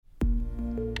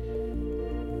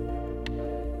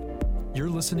You're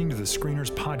listening to the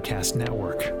Screeners Podcast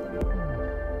Network.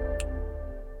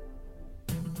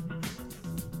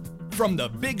 From the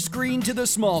big screen to the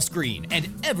small screen and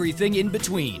everything in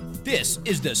between, this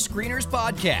is the Screeners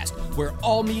Podcast, where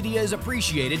all media is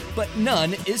appreciated, but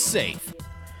none is safe.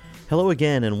 Hello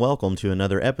again, and welcome to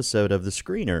another episode of The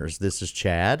Screeners. This is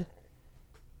Chad.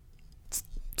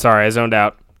 Sorry, I zoned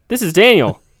out. This is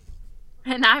Daniel.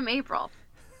 And I'm April.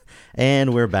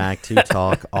 And we're back to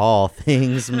talk all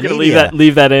things media. You're gonna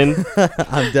leave that in?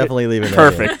 I'm definitely leaving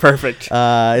that in. Perfect.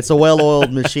 It's a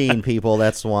well-oiled machine, people.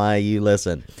 That's why you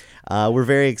listen. We're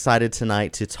very excited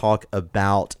tonight to talk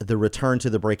about the return to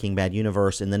the Breaking Bad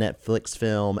universe in the Netflix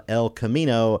film El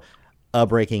Camino, a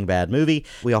Breaking Bad movie.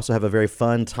 We also have a very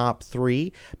fun top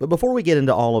 3. But before we get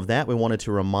into all of that, we wanted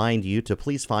to remind you to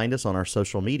please find us on our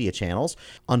social media channels.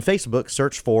 On Facebook,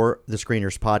 search for The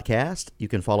Screeners Podcast. You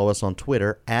can follow us on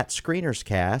Twitter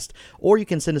 @ScreenersCast, or you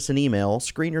can send us an email,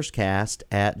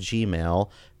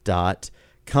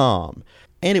 screenerscast@gmail.com.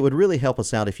 And it would really help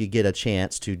us out if you get a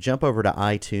chance to jump over to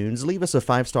iTunes, leave us a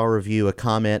 5-star review, a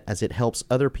comment, as it helps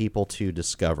other people to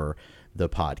discover the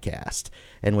podcast.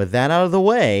 And with that out of the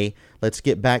way, let's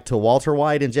get back to Walter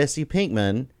White and Jesse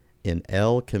Pinkman in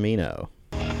El Camino.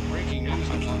 Breaking news.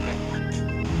 A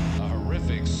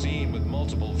horrific scene with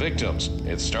multiple victims.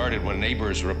 It started when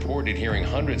neighbors reported hearing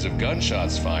hundreds of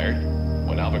gunshots fired.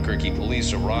 When Albuquerque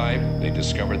police arrived, they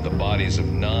discovered the bodies of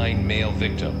 9 male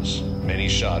victims, many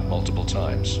shot multiple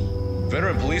times.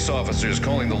 Veteran police officers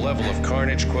calling the level of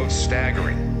carnage, quote,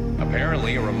 staggering.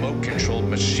 Apparently, a remote-controlled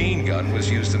machine gun was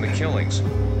used in the killings.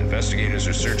 Investigators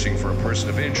are searching for a person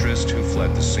of interest who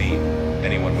fled the scene.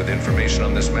 Anyone with information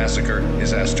on this massacre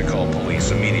is asked to call police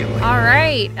immediately. All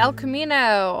right, El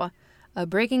Camino, a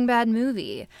Breaking Bad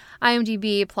movie.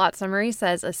 IMDb plot summary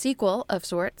says a sequel of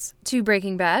sorts to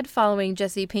Breaking Bad, following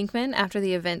Jesse Pinkman after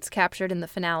the events captured in the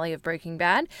finale of Breaking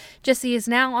Bad. Jesse is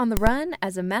now on the run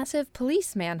as a massive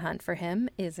police manhunt for him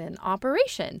is in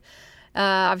operation.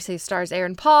 Obviously stars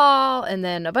Aaron Paul and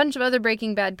then a bunch of other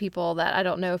Breaking Bad people that I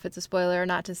don't know if it's a spoiler or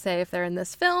not to say if they're in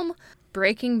this film.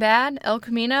 Breaking Bad, El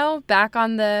Camino, back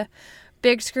on the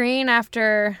big screen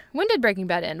after... When did Breaking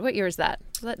Bad end? What year is that?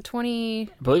 Was that 20... I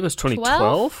believe it was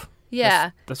 2012?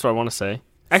 Yeah. That's what I want to say.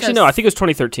 Actually, no, I think it was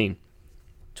 2013.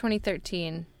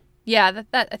 2013. Yeah,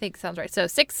 that I think sounds right. So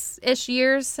 6-ish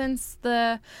years since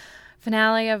the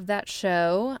finale of that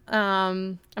show.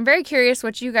 I'm very curious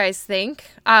what you guys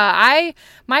think. My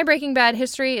Breaking Bad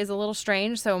history is a little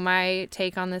strange, so my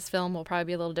take on this film will probably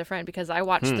be a little different because I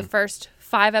watched the first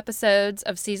 5 episodes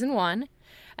of season 1,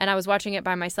 and I was watching it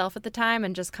by myself at the time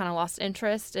and just kind of lost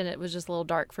interest, and it was just a little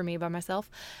dark for me by myself.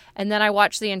 And then I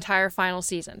watched the entire final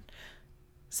season.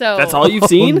 So that's all you've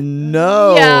seen? Oh,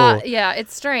 no. Yeah,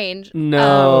 it's strange.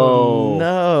 No.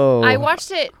 I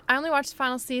only watched the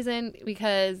final season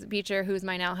because Beecher, who's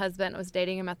my now husband, was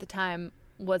dating him at the time,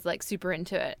 was like super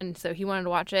into it. And so he wanted to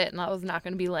watch it, and I was not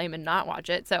going to be lame and not watch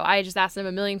it. So I just asked him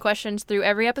a million questions through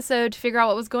every episode to figure out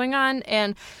what was going on.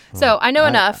 And so I know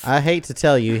enough. I hate to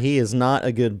tell you, he is not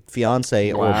a good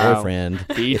fiance or boyfriend.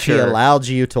 Beecher. If he allowed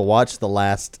you to watch the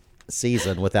last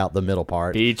season without the middle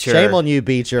part. Beecher. Shame on you,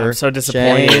 Beecher. I'm so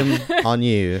disappointed. Shame on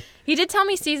you. He did tell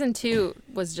me season 2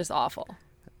 was just awful.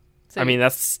 So I mean,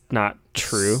 that's not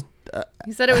true.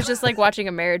 he said it was just like watching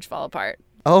a marriage fall apart.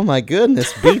 Oh my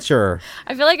goodness, Beecher.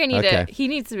 I feel like Okay. he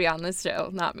needs to be on this show,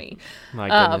 not me. My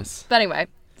goodness. But anyway,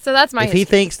 so that's my If he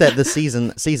history. thinks that the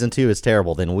season 2 is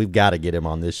terrible, then we've got to get him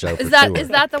on this show for Is that sure. is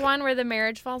that the one where the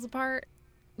marriage falls apart?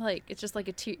 Like it's just like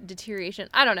a deterioration.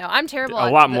 I don't know. I'm terrible.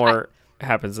 A lot more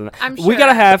happens in that. I'm We sure.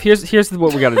 gotta have here's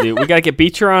what we gotta do. We gotta get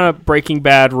Beecher on a Breaking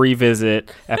Bad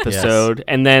revisit episode,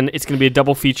 and then it's gonna be a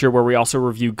double feature where we also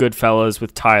review Goodfellas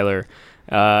with Tyler,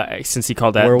 since he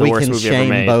called that where the we worst can movie ever shame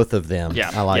made. both of them.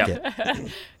 Yeah, I like yeah.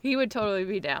 it. He would totally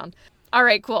be down. All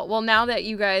right, cool. Well, now that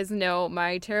you guys know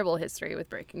my terrible history with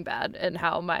Breaking Bad and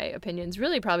how my opinions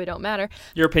really probably don't matter.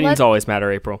 Your opinions always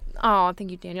matter, April. Oh, thank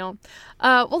you, Daniel.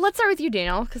 Well, let's start with you,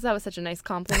 Daniel, because that was such a nice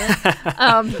compliment.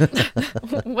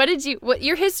 What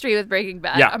your history with Breaking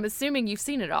Bad? Yeah. I'm assuming you've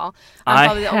seen it all. I I'm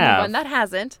probably the only have. one that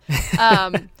hasn't.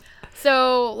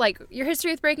 So, like, your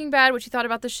history with Breaking Bad, what you thought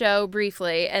about the show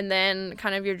briefly, and then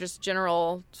kind of your just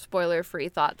general spoiler-free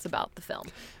thoughts about the film.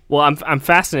 Well, I'm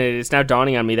fascinated. It's now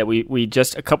dawning on me that we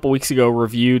just a couple weeks ago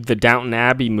reviewed the Downton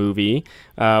Abbey movie,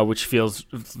 which feels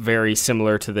very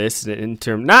similar to this in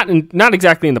term not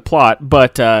exactly in the plot,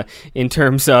 but in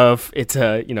terms of it's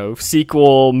a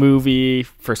sequel movie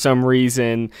for some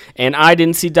reason. And I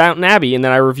didn't see Downton Abbey, and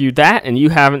then I reviewed that, and you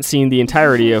haven't seen the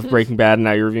entirety of Breaking Bad, and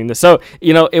now you're reviewing this. So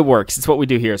it works. It's what we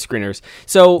do here at Screeners.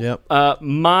 So Yep.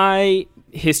 my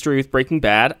history with Breaking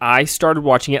Bad. I started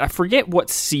watching it. I forget what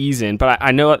season, but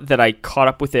I know that I caught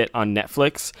up with it on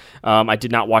Netflix. I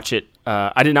did not watch it.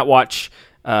 I did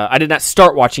not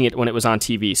start watching it when it was on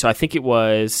TV. So I think it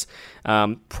was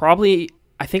probably.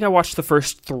 I think I watched the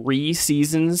first 3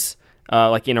 seasons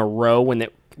like in a row when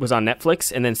it was on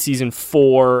Netflix, and then season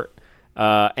 4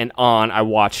 and on I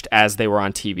watched as they were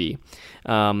on TV.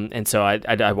 And so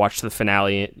I watched the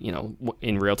finale,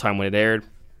 in real time when it aired.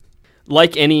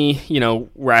 Like any,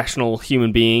 rational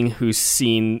human being who's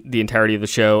seen the entirety of the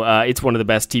show, it's one of the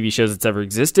best TV shows that's ever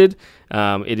existed.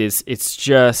 It's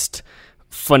just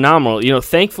phenomenal.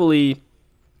 Thankfully,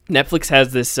 Netflix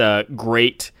has this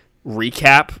great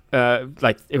recap.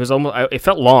 It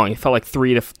felt long. It felt like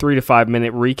 3 to 5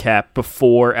 minute recap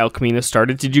before El Camino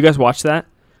started. Did you guys watch that?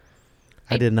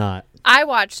 I did not. I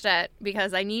watched it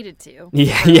because I needed to.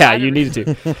 Yeah, you needed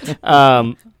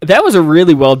to. That was a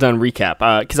really well done recap.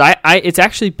 Because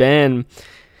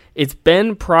it's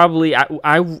been probably I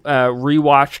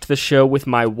rewatched the show with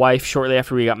my wife shortly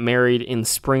after we got married in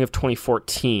spring of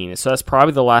 2014. So that's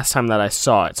probably the last time that I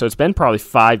saw it. So it's been probably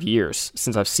 5 years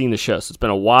since I've seen the show. So it's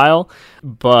been a while,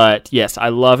 but yes, I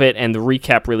love it, and the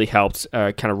recap really helped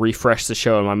kind of refresh the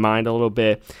show in my mind a little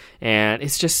bit. And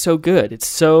it's just so good. It's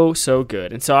so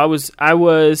good. And so I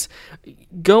was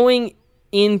going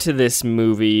into this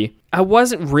movie. I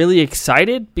wasn't really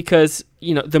excited because,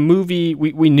 the movie,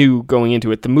 we knew going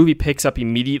into it, the movie picks up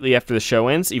immediately after the show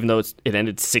ends, even though it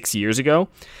ended 6 years ago.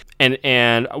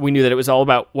 And we knew that it was all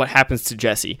about what happens to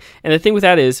Jesse. And the thing with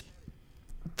that is,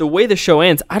 the way the show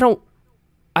ends, I don't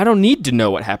need to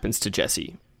know what happens to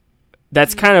Jesse.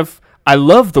 That's kind of... I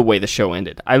love the way the show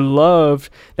ended. I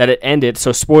loved that it ended.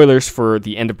 So spoilers for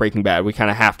the end of Breaking Bad. We kind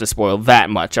of have to spoil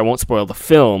that much. I won't spoil the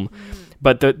film.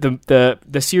 But the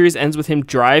series ends with him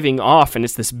driving off, and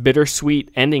it's this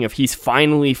bittersweet ending of he's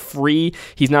finally free.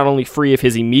 He's not only free of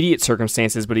his immediate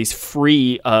circumstances, but he's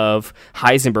free of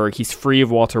Heisenberg. He's free of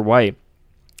Walter White.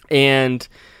 And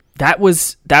that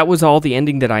was all the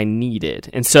ending that I needed.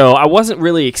 And so I wasn't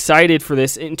really excited for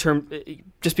this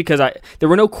just because there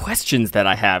were no questions that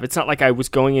I have. It's not like I was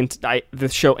going into the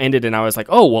show ended and I was like,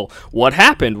 oh, well, what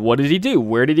happened? What did he do?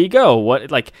 Where did he go?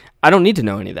 I don't need to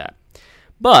know any of that.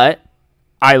 But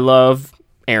I love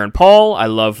Aaron Paul. I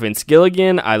love Vince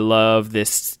Gilligan. I love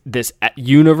this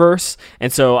universe.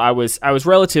 And so I was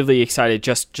relatively excited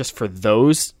just for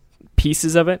those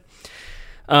pieces of it.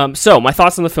 So my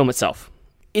thoughts on the film itself.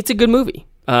 It's a good movie.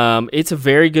 It's a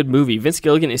very good movie. Vince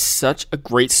Gilligan is such a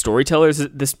great storyteller.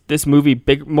 This movie,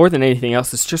 more than anything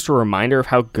else, is just a reminder of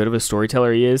how good of a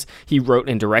storyteller he is. He wrote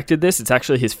and directed this. It's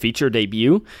actually his feature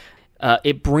debut.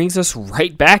 It brings us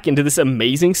right back into this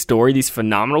amazing story, these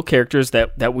phenomenal characters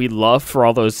that we loved for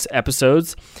all those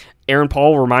episodes. Aaron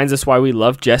Paul reminds us why we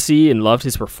loved Jesse and loved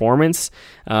his performance.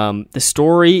 The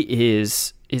story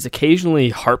is occasionally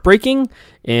heartbreaking.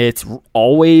 It's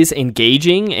always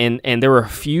engaging, and there were a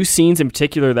few scenes in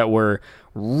particular that were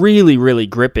really, really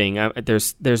gripping.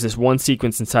 There's this one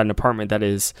sequence inside an apartment that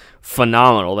is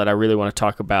phenomenal that I really want to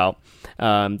talk about,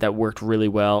 that worked really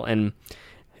well. And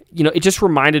it just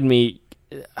reminded me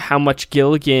how much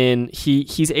Gilligan,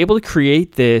 he's able to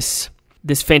create this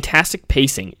fantastic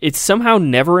pacing. It's somehow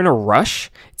never in a rush.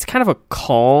 It's kind of a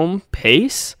calm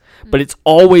pace, but it's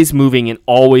always moving and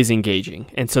always engaging.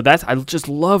 And so I just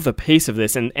love the pace of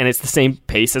this, and it's the same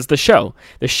pace as the show.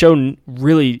 The show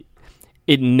really,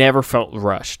 it never felt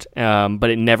rushed, but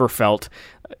it never felt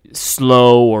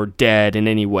slow or dead in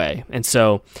any way. And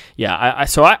so, yeah,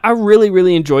 I really,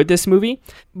 really enjoyed this movie,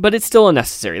 but it's still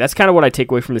unnecessary. That's kind of what I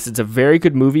take away from this. It's a very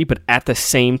good movie, but at the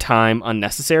same time,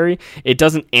 unnecessary. It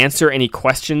doesn't answer any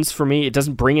questions for me. It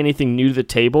doesn't bring anything new to the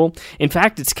table. In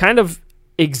fact, it's kind of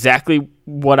exactly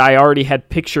what I already had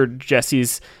pictured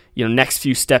Jesse's next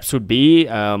few steps would be,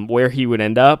 where he would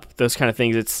end up, those kind of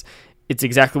things. It's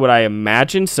exactly what I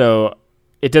imagined, so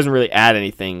it doesn't really add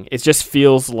anything. It just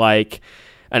feels like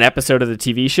an episode of the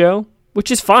TV show, which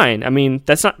is fine. I mean,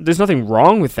 there's nothing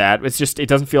wrong with that. It's just, it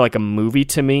doesn't feel like a movie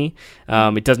to me.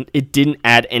 It didn't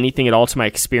add anything at all to my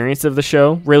experience of the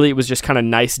show. Really, it was just kind of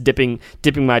nice dipping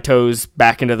my toes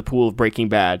back into the pool of Breaking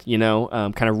Bad,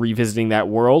 kind of revisiting that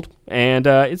world. And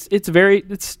it's very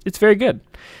good.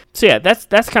 So yeah, that's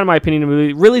kind of my opinion of the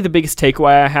movie. Really, the biggest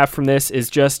takeaway I have from this is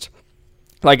just,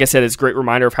 like I said, it's a great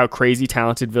reminder of how crazy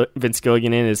talented Vince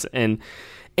Gilligan is, and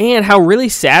how really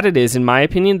sad it is, in my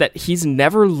opinion, that he's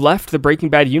never left the Breaking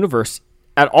Bad universe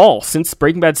at all since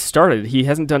Breaking Bad started. He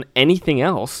hasn't done anything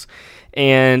else,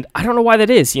 And I don't know why that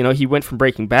is. You know, he went from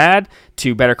Breaking Bad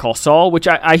to Better Call Saul, which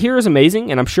I hear is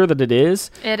amazing, and I'm sure that it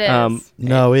is. It is.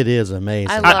 No, it is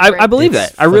amazing. I believe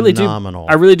It's that. I really phenomenal.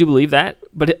 do. I really do believe that.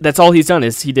 But that's all he's done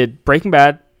is he did Breaking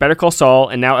Bad, Better Call Saul,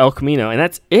 and now El Camino, and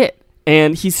that's it.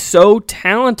 And he's so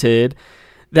talented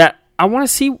that I want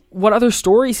to see what other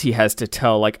stories he has to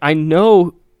tell. Like, I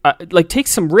know, take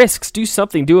some risks, do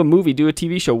something, do a movie, do a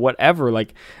TV show, whatever.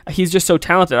 Like, he's just so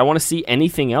talented. I want to see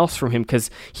anything else from him because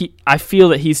I feel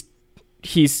that he's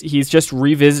just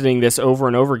revisiting this over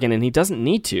and over again, and he doesn't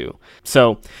need to.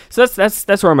 So that's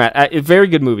where I'm at. A very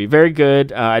good movie, very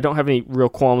good. I don't have any real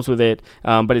qualms with it,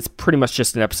 but it's pretty much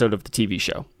just an episode of the TV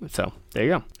show. So there you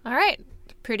go. All right,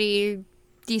 pretty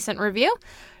decent review.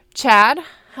 Chad,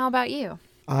 how about you?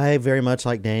 I very much,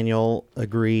 like Daniel,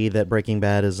 agree that Breaking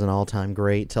Bad is an all-time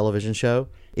great television show.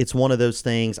 It's one of those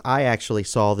things. I actually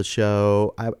saw the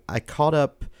show. I caught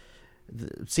up.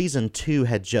 Season 2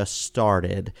 had just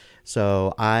started,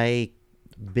 so I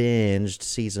binged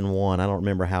season 1. I don't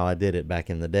remember how I did it back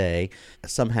in the day.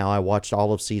 Somehow I watched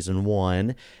all of season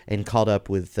 1 and caught up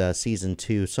with season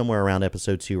 2 somewhere around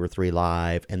episode 2 or 3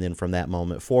 live, and then from that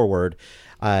moment forward,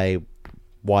 I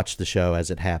watch the show as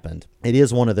it happened. It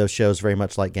is one of those shows very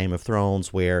much like Game of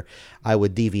Thrones where I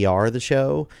would DVR the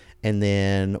show and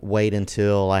then wait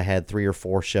until I had 3 or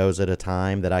 4 shows at a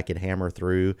time that I could hammer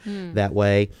through that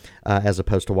way, as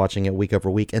opposed to watching it week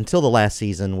over week until the last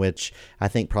season, which I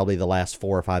think probably the last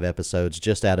 4 or 5 episodes,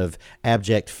 just out of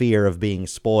abject fear of being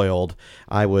spoiled,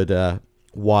 I would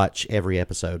watch every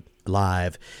episode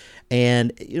live.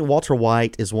 And Walter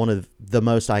White is one of the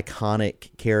most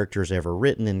iconic characters ever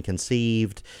written and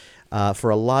conceived for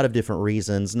a lot of different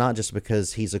reasons, not just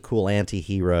because he's a cool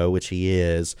anti-hero, which he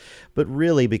is, but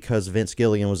really because Vince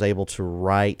Gilligan was able to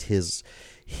write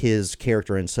his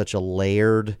character in such a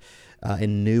layered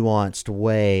and nuanced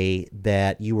way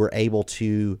that you were able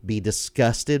to be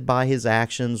disgusted by his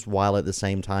actions while at the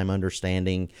same time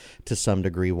understanding to some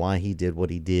degree why he did what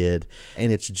he did.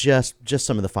 And it's just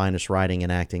some of the finest writing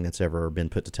and acting that's ever been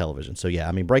put to television. So yeah,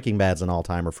 I mean, Breaking Bad's an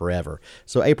all-timer forever.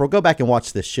 So April, go back and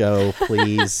watch this show,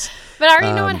 please. But I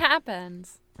already know what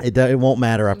happens. It won't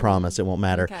matter, I promise. It won't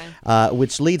matter. Okay.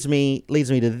 Which leads me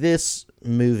to this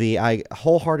movie. I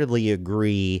wholeheartedly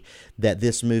agree that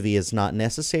this movie is not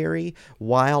necessary,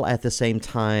 while at the same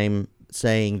time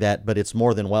saying that, but it's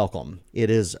more than welcome. It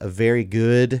is a very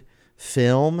good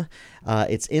film.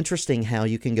 It's interesting how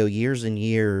you can go years and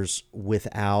years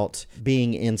without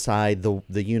being inside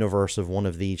the universe of one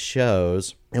of these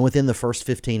shows, and within the first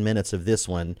 15 minutes of this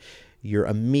one, you're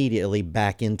immediately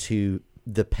back into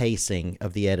the pacing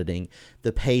of the editing,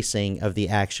 the pacing of the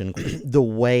action, the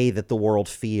way that the world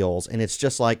feels. And it's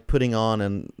just like putting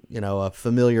on a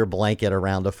familiar blanket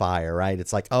around a fire, right?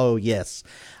 It's like, oh yes,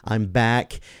 I'm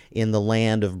back in the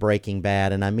land of Breaking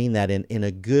Bad. And I mean that in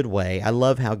a good way. I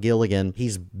love how Gilligan,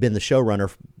 he's been the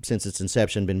showrunner since its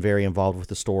inception, been very involved with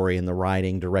the story and the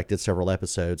writing, directed several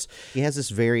episodes. He has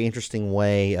this very interesting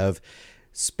way of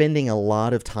spending a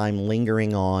lot of time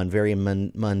lingering on very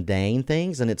mundane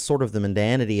things, and it's sort of the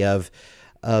mundanity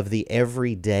of the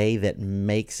everyday that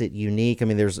makes it unique. I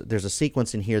mean, there's a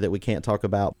sequence in here that we can't talk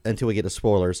about until we get to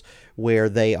spoilers, where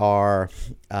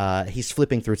he's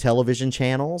flipping through television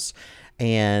channels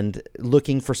and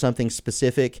looking for something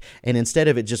specific, and instead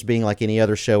of it just being like any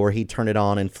other show where he'd turn it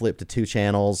on and flip to 2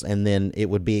 channels and then it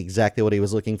would be exactly what he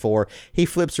was looking for, he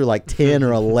flips through like 10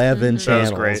 or 11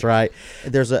 channels, right?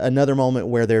 There's another moment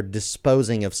where they're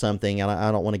disposing of something, and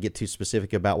I don't want to get too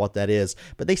specific about what that is,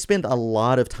 but they spend a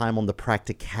lot of time on the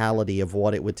practicality of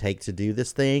what it would take to do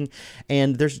this thing,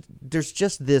 and there's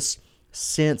just this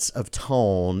sense of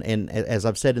tone, and as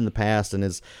I've said in the past, and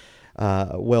as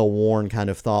well-worn kind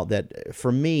of thought, that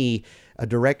for me, a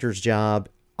director's job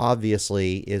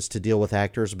obviously is to deal with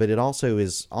actors, but it also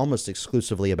is almost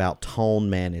exclusively about tone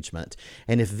management.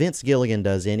 And if Vince Gilligan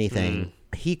does anything,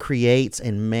 he creates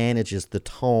and manages the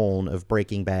tone of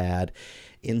Breaking Bad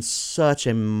in such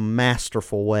a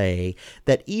masterful way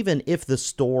that even if the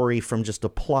story from just a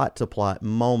plot-to-plot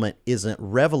moment isn't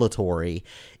revelatory,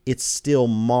 it's still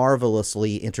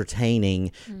marvelously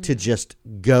entertaining to just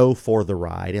go for the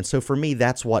ride. And so for me,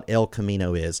 that's what El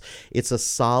Camino is. It's a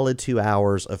solid 2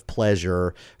 hours of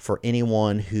pleasure for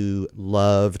anyone who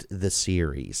loved the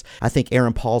series. I think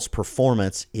Aaron Paul's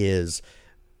performance is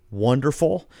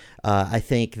wonderful. I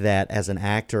think that as an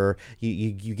actor,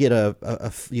 you get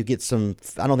you get some,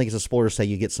 I don't think it's a spoiler to say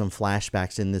you get some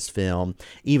flashbacks in this film,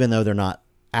 even though they're not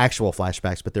actual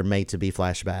flashbacks, but they're made to be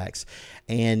flashbacks.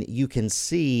 And you can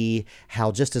see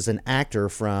how, just as an actor,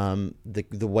 from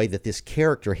the way that his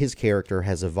character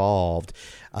has evolved,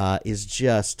 is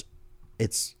just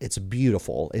it's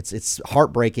beautiful. It's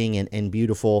heartbreaking and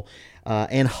beautiful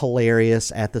and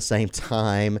hilarious at the same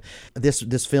time.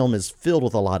 This film is filled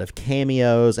with a lot of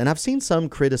cameos, and I've seen some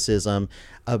criticism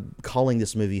of calling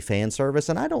this movie fan service,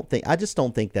 and I just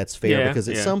don't think that's fair, because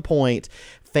at some point,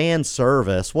 fan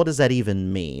service, what does that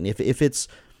even mean? If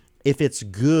it's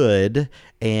good,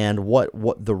 and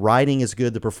what the writing is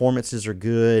good, the performances are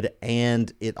good,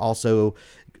 and it also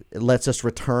lets us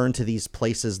return to these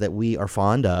places that we are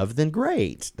fond of, then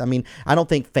great. I mean, I don't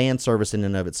think fan service in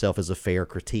and of itself is a fair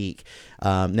critique.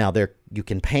 Now, you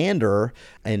can pander,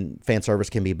 and fan service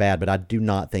can be bad, but I do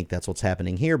not think that's what's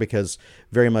happening here, because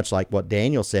very much like what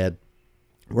Daniel said,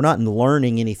 we're not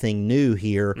learning anything new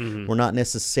here. Mm-hmm. We're not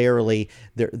necessarily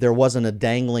there wasn't a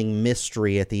dangling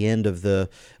mystery at the end of the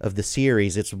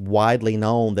series. It's widely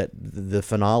known that the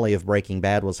finale of Breaking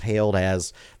Bad was hailed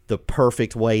as the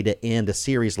perfect way to end a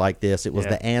series like this. It was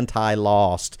the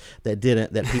anti-Lost that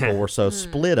people were so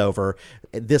split over.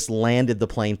 This landed the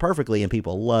plane perfectly, and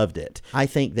people loved it. I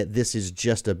think that this is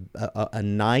just a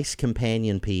nice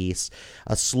companion piece,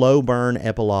 a slow burn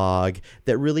epilogue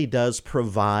that really does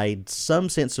provide some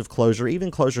sense of closure, even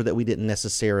closure that we didn't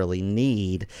necessarily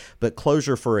need, but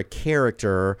closure for a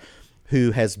character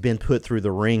who has been put through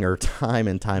the ringer time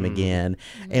and time again.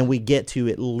 And we get to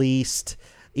at least,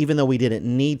 even though we didn't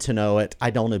need to know it, I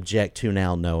don't object to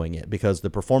now knowing it, because the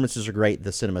performances are great,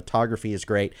 the cinematography is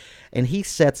great, and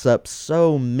Vince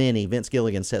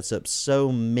Gilligan sets up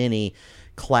so many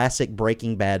classic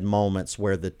Breaking Bad moments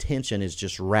where the tension is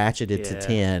just ratcheted to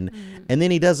 10, and then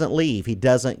he doesn't leave, he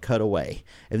doesn't cut away,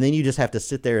 and then you just have to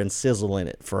sit there and sizzle in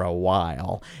it for a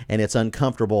while, and it's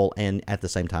uncomfortable and at the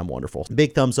same time wonderful.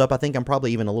 Big thumbs up. I think I'm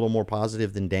probably even a little more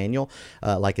positive than Daniel,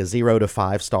 like a 0 to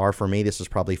 5 star for me. This is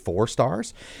probably 4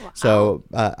 stars. Wow. So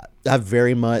I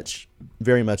very much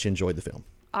enjoyed the film.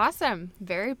 Awesome.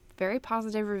 Very, very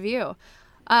positive review.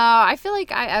 I feel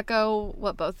like I echo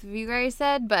what both of you guys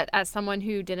said, but as someone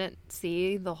who didn't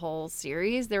see the whole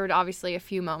series, there were obviously a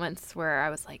few moments where I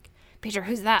was like, Peter,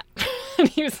 who's that? And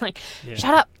he was like,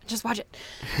 shut up, just watch it.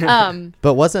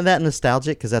 But wasn't that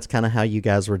nostalgic? Because that's kind of how you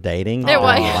guys were dating it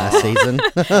was. Last season.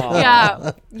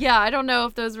 Yeah. I don't know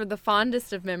if those were the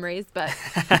fondest of memories, but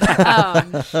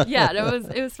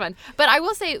it was fun. But I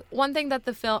will say one thing that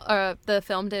the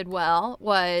film did well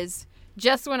was,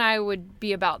 just when I would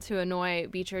be about to annoy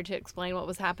Beecher to explain what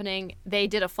was happening, they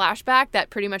did a flashback that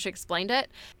pretty much explained it.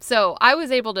 So I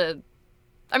was able to,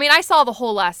 I saw the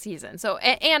whole last season. So,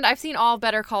 and I've seen all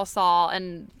Better Call Saul,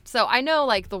 and so I know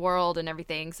like the world and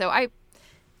everything. So I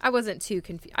wasn't too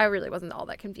confused. I really wasn't all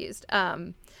that confused.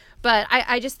 But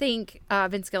I just think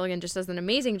Vince Gilligan just does an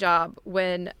amazing job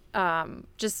when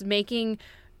just making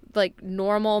like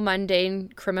normal,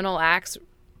 mundane criminal acts,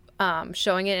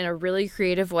 showing it in a really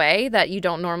creative way that you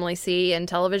don't normally see in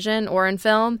television or in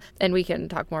film. And we can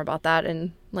talk more about that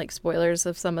in like spoilers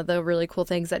of some of the really cool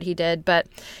things that he did. But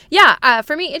yeah,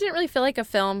 for me, it didn't really feel like a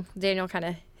film. Daniel kind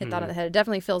of hit that on the head. It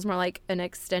definitely feels more like an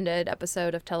extended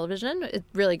episode of television. It's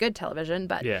really good television,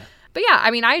 but yeah,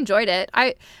 I enjoyed it.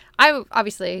 I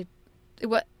obviously,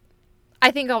 I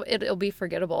think it'll be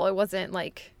forgettable. It wasn't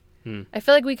like, I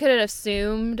feel like we could have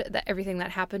assumed that everything that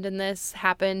happened in this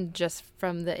happened just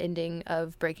from the ending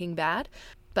of Breaking Bad.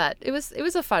 But it was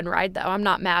a fun ride, though. I'm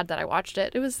not mad that I watched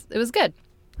it. It was good.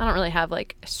 I don't really have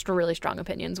like really strong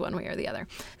opinions one way or the other.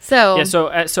 So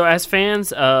yeah. So as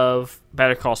fans of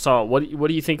Better Call Saul, what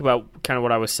do you think about kind of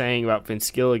what I was saying about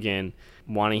Vince Gilligan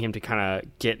wanting him to kind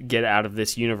of get out of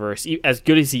this universe? As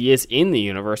good as he is in the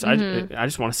universe, I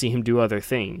just want to see him do other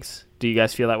things. Do you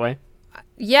guys feel that way?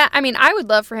 Yeah, I would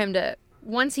love for him to,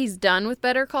 once he's done with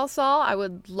Better Call Saul, I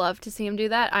would love to see him do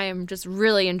that. I am just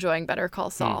really enjoying Better Call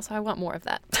Saul, so I want more of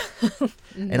that.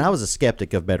 And I was a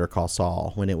skeptic of Better Call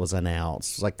Saul when it was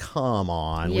announced. It's like, come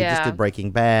on, we just did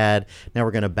Breaking Bad. Now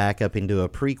we're going to back up into a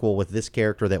prequel with this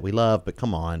character that we love, but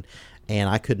come on. And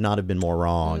I could not have been more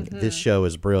wrong. This show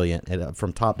is brilliant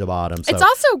from top to bottom. So, it's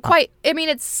also quite,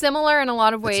 it's similar in a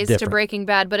lot of ways to Breaking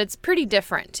Bad, but it's pretty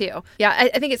different too. Yeah,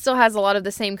 I think it still has a lot of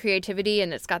the same creativity,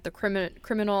 and it's got the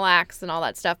criminal acts and all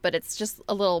that stuff, but it's just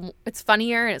it's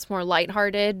funnier and it's more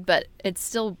lighthearted, but it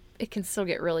can still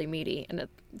get really meaty. And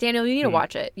Daniel, you need to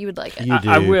watch it. You would like it.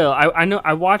 I will. I know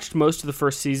I watched most of the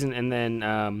first season, and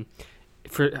then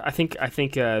I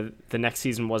think the next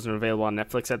season wasn't available on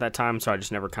Netflix at that time, so I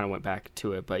just never kind of went back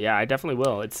to it. But yeah, I definitely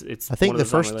will. It's. I think the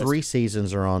first 3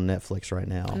 seasons are on Netflix right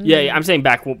now. Yeah, I'm saying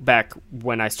back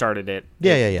when I started it.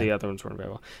 Yeah. The other ones weren't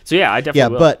available. So yeah, I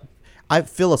definitely will. But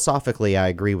philosophically, I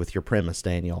agree with your premise,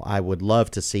 Daniel. I would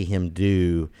love to see him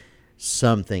do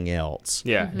something else.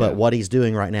 Yeah. But what he's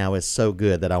doing right now is so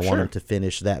good that I want him to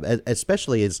finish that,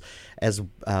 especially as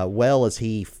well as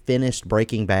he finished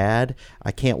Breaking Bad.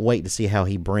 I can't wait to see how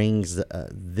he brings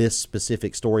this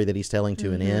specific story that he's telling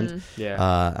to an end.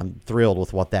 Yeah. I'm thrilled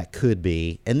with what that could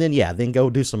be. And then go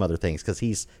do some other things because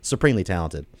he's supremely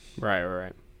talented.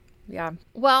 Right. Yeah.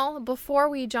 Well, before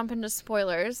we jump into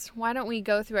spoilers, why don't we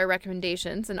go through our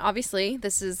recommendations? And obviously,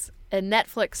 this is a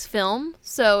Netflix film,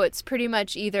 so it's pretty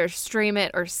much either stream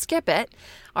it or skip it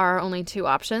are our only two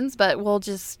options, but we'll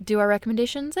just do our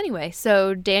recommendations anyway.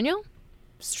 So, Daniel,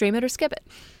 stream it or skip it?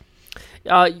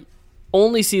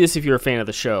 Only see this if you're a fan of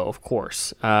the show, of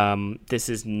course. This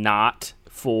is not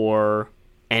for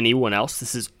anyone else.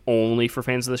 This is only for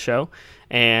fans of the show.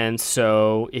 And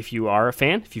so if you are a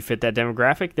fan, if you fit that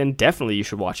demographic, then definitely you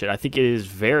should watch it. I think it is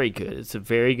very good. It's a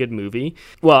very good movie.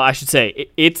 Well, I should say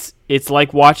it's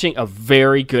like watching a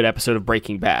very good episode of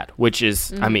Breaking Bad, which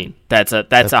is, I mean, that's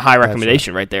a high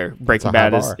recommendation right there. Breaking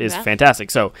Bad is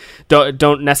fantastic. So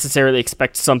don't necessarily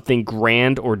expect something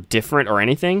grand or different or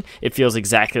anything. It feels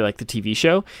exactly like the TV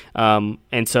show.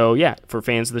 And so, yeah, for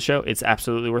fans of the show, it's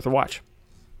absolutely worth a watch.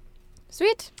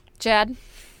 Sweet. Chad?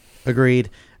 Agreed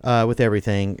with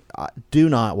everything. Do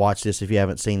not watch this if you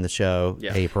haven't seen the show,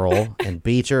 April. And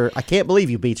Beecher, I can't believe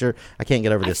you, Beecher. I can't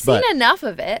get over this. I've seen enough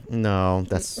of it. No,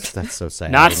 that's so sad.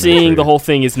 Not seeing the whole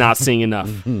thing is not seeing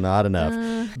enough. Not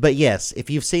enough. But yes, if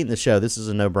you've seen the show, this is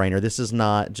a no-brainer. This is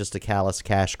not just a callous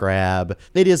cash grab.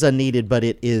 It is unneeded, but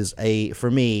it is for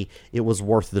me, it was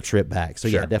worth the trip back. So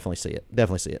yeah, definitely see it.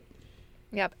 Definitely see it.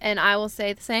 Yep, and I will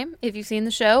say the same. If you've seen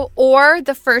the show or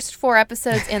the first 4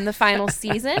 episodes in the final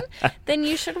season, then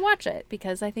you should watch it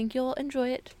because I think you'll enjoy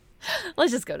it.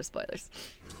 Let's just go to spoilers.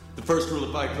 The first rule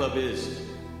of Fight Club is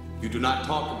you do not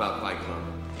talk about Fight Club.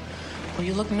 Well,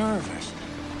 you look nervous.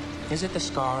 Is it the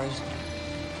scars?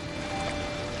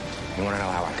 You want to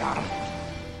know how I got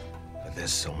them?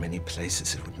 There's so many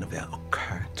places it would never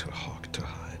occur to Hawk to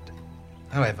hide.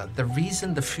 However, the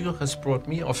reason the Führers brought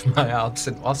me off my Alps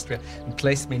in Austria and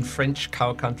placed me in French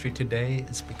cow country today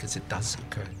is because it does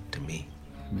occur to me.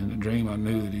 In the dream, I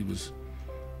knew that he was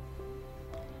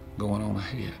going on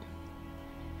ahead.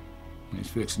 He's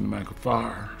fixing to make a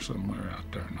fire somewhere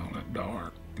out there in all that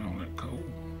dark and all that cold.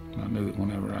 And I knew that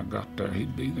whenever I got there,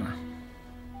 he'd be there.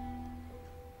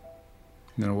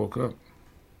 And then I woke up.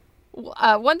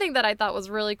 One thing that I thought was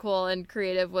really cool and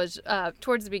creative was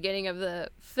towards the beginning of the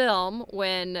film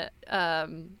when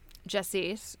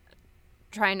Jesse's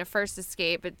trying to first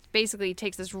escape. It basically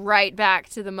takes us right back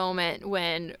to the moment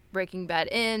when Breaking Bad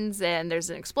ends and there's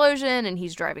an explosion and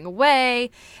he's driving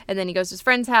away and then he goes to his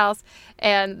friend's house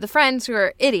and the friends, who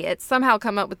are idiots, somehow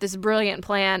come up with this brilliant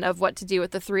plan of what to do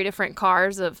with the 3 different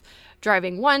cars, of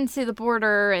driving one to the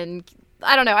border, and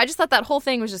I don't know. I just thought that whole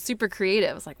thing was just super creative.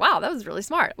 I was like, wow, that was really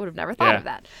smart. Would have never thought of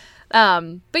that.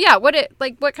 But yeah, what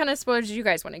kind of spoilers did you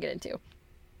guys want to get into?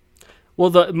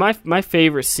 Well, my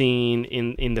favorite scene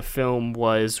in the film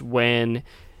was when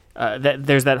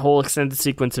there's that whole extended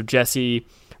sequence of Jesse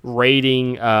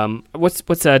raiding. What's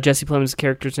Jesse Plemons'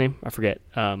 character's name? I forget.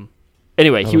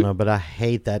 Anyway, I don't know, but I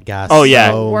hate that guy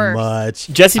so much.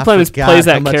 Jesse Plemons plays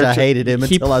that character. I hated him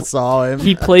until I saw him.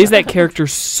 He plays that character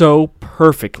so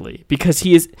perfectly because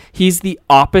he's the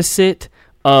opposite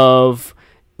of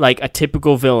like a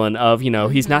typical villain of,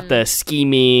 he's not the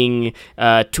scheming,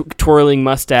 twirling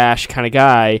mustache kind of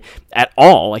guy at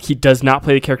all. Like, he does not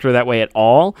play the character that way at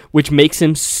all, which makes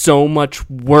him so much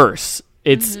worse.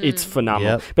 It's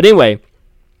phenomenal. Yep. But anyway,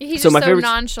 he's just so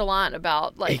nonchalant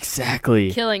about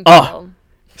killing people. Oh,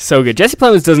 so good. Jesse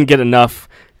Plemons doesn't get enough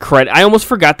credit. I almost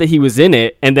forgot that he was in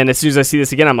it, and then as soon as I see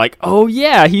this again, I'm like, oh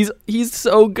yeah, he's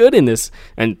so good in this.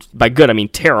 And by good, I mean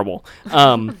terrible.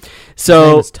 So his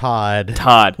name is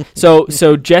Todd.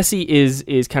 So Jesse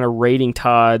is kind of raiding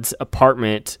Todd's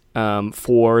apartment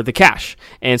for the cash,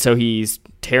 and so he's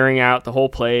tearing out the whole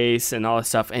place and all this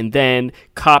stuff, and then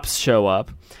cops show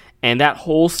up, and that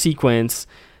whole sequence.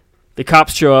 The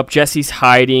cops show up. Jesse's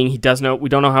hiding. We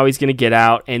don't know how he's going to get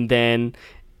out. And then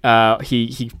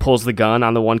he pulls the gun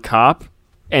on the one cop.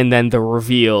 And then the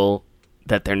reveal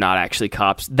that they're not actually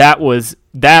cops. That was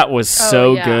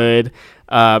so good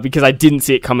because I didn't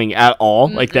see it coming at all.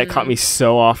 Mm-mm. Like, that caught me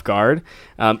so off guard.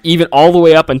 Even all the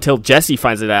way up until Jesse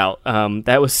finds it out.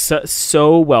 That was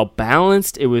so well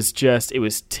balanced. It was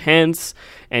tense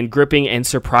and gripping and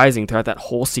surprising throughout that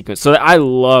whole sequence. So I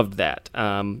loved that.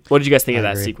 What did you guys think of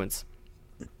that sequence?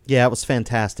 Yeah, it was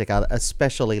fantastic. I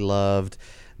especially loved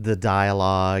the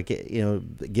dialogue.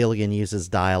 Gilligan uses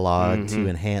dialogue to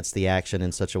enhance the action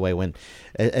in such a way when,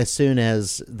 as soon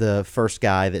as the first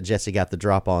guy that Jesse got the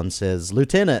drop on says,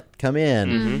 "Lieutenant, come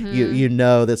in," you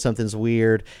know that something's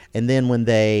weird. And then when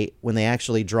they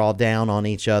actually draw down on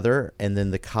each other, and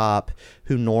then the cop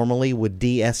who normally would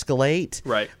de-escalate,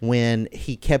 right, when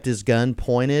he kept his gun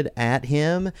pointed at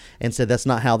him and said, "That's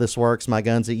not how this works. My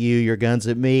gun's at you, your gun's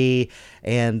at me.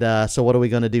 And so what are we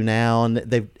going to do now?" And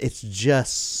it's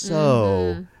just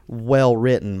so well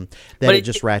written that it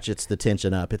just ratchets the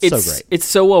tension up. It's so great. It's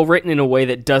so well written in a way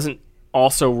that doesn't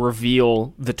also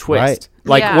reveal the twist.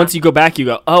 Right. Like once you go back, you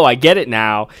go, "Oh, I get it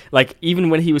now." Like even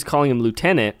when he was calling him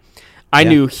Lieutenant, I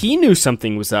knew he knew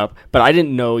something was up, but I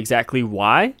didn't know exactly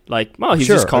why. Like, well, he's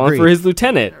just calling for his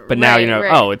lieutenant. But now you know,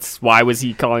 oh, it's why was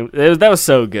he calling? That was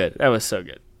so good. That was so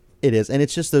good. It is, and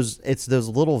it's just those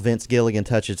little Vince Gilligan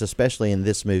touches, especially in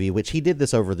this movie, which he did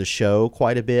this over the show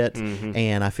quite a bit,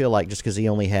 and I feel like just because he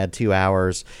only had 2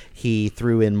 hours, he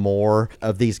threw in more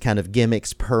of these kind of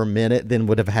gimmicks per minute than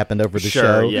would have happened over the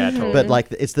show. Yeah, totally. But like,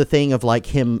 it's the thing of like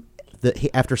him.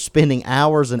 After spending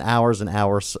hours and hours and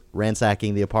hours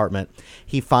ransacking the apartment,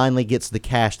 he finally gets the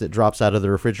cash that drops out of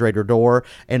the refrigerator door.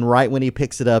 And right when he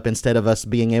picks it up, instead of us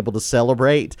being able to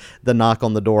celebrate, the knock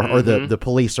on the door or the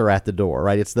police are at the door.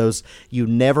 Right? It's those, you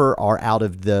never are out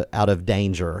of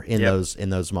danger in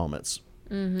those moments.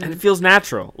 And it feels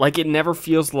natural. Like it never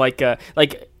feels like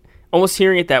almost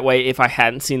hearing it that way, if I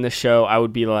hadn't seen the show, I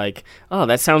would be like, oh,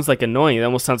 that sounds like annoying. It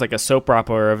almost sounds like a soap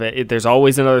opera of it. There's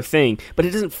always another thing. But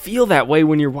it doesn't feel that way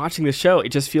when you're watching the show.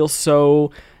 It just feels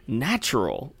so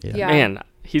natural. Yeah. Man,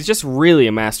 he's just really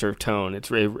a master of tone.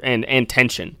 It's really, and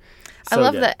tension. I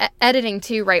love the editing,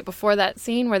 too, right before that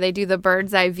scene where they do the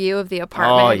bird's eye view of the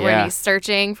apartment where he's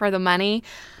searching for the money.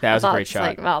 That was a great shot.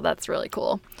 Like, wow, that's really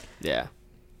cool. Yeah.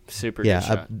 Super good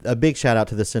shot. A big shout out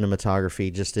to the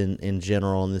cinematography just in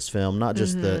general in this film, not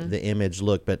just the image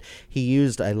look, but he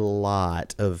used a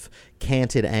lot of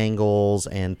canted angles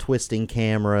and twisting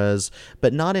cameras,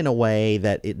 but not in a way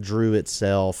that it drew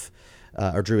itself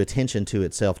or drew attention to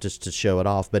itself just to show it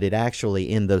off, but it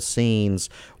actually in those scenes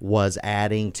was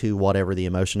adding to whatever the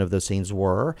emotion of those scenes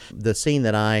were. The scene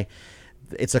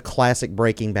it's a classic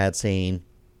Breaking Bad scene.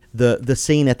 The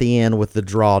scene at the end with the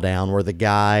drawdown where the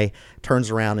guy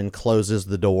turns around and closes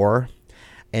the door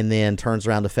and then turns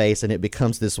around to face and it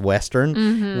becomes this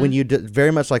Western. When you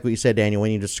very much like what you said, Daniel,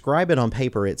 when you describe it on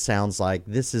paper, it sounds like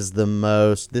this is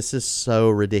so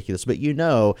ridiculous. But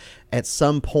at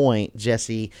some point,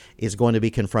 Jesse is going to be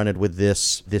confronted with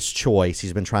this choice.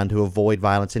 He's been trying to avoid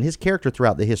violence, and his character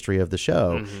throughout the history of the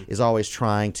show is always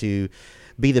trying to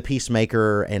be the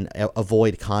peacemaker and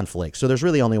avoid conflict. So there's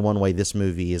really only one way this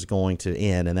movie is going to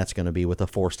end, and that's going to be with a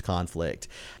forced conflict.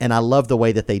 And I love the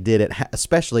way that they did it,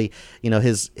 especially,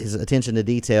 his attention to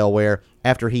detail, where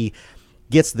after he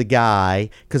gets the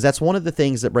guy, because that's one of the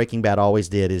things that Breaking Bad always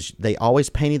did, is they always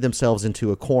painted themselves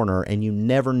into a corner and you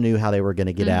never knew how they were going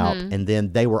to get out. And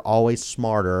then they were always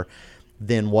smarter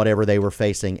than whatever they were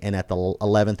facing, and at the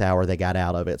 11th hour they got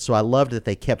out of it. So I loved that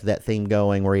they kept that theme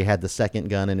going where he had the second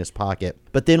gun in his pocket.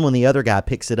 But then when the other guy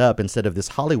picks it up, instead of this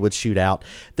Hollywood shootout,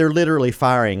 they're literally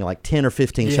firing like 10 or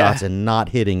 15 shots and not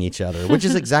hitting each other, which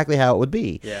is exactly how it would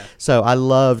be. Yeah. So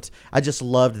I just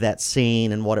loved that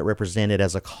scene and what it represented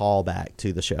as a callback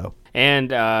to the show.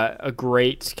 And a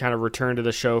great kind of return to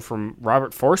the show from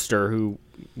Robert Forster, who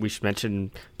we should mention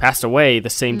passed away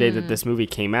the same day that this movie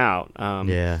came out.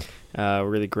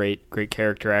 Really great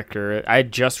character actor. I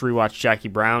had just rewatched Jackie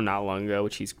Brown not long ago,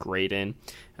 which he's great in.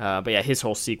 But yeah, his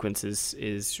whole sequence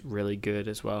is really good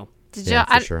as well.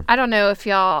 I don't know if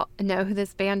y'all know who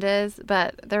this band is,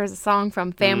 but there was a song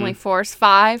from Family Force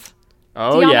 5.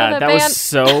 Oh yeah, that was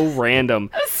so random.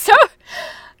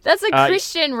 That's a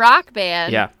Christian rock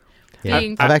band. Yeah.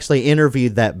 I've actually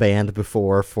interviewed that band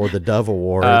before for the Dove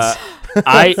Awards.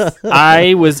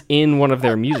 I was in one of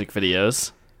their music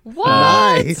videos. What?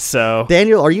 Nice. So,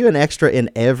 Daniel, are you an extra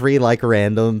in every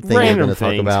random thing we're going to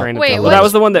talk about? Wait, well, that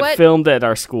was the one that filmed at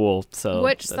our school. So,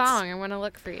 which song? I want to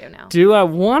look for you now. Do I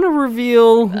want to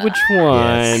reveal which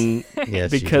one?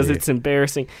 Yes, because it's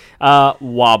embarrassing.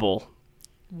 Wobble.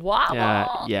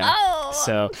 Wobble. Yeah. Oh.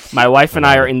 So my wife and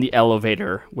I are in the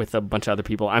elevator with a bunch of other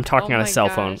people. I'm talking on a cell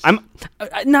phone. I'm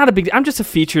not a big. I'm just a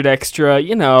featured extra.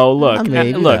 Look,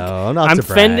 I'm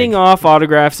fending off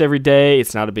autographs every day.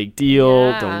 It's not a big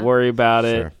deal. Don't worry about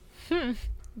it.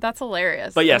 That's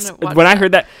hilarious. But yes, when I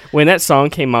heard that, when that song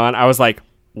came on, I was like,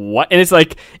 "What?" And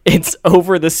it's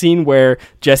over the scene where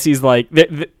Jesse's like,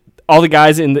 all the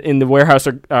guys in the warehouse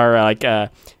are like.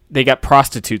 They got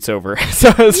prostitutes over. So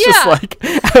I was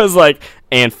just like,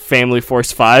 and Family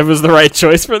Force 5 was the right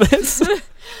choice for this.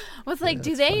 was like,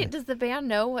 does the band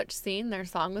know which scene their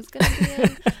song was going to be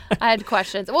in? I had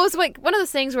questions. Well, it was like one of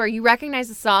those things where you recognize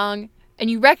the song and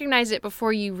you recognize it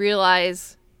before you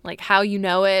realize like how you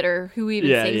know it or who even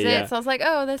sings it. So I was like,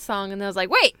 oh, this song. And then I was like,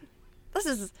 wait, this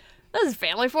is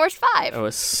Family Force 5. That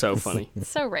was so funny.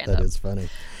 So random. That is funny.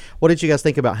 What did you guys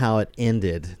think about how it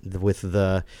ended with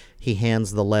he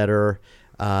hands the letter,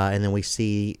 and then we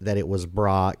see that it was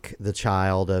Brock, the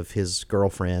child of his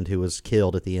girlfriend who was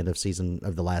killed at the end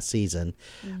of the last season,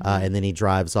 and then he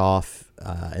drives off,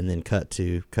 and then cut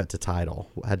to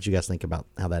title. How did you guys think about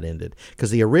how that ended?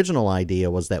 Because the original idea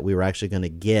was that we were actually going to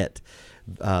get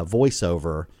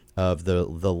voiceover of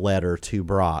the letter to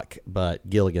Brock, but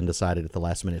Gilligan decided at the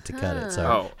last minute to cut it.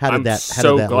 So how did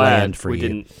that land for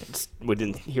you? We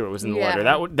didn't hear what was in the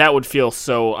letter. That would feel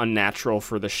so unnatural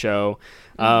for the show.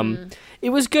 It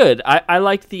was good. I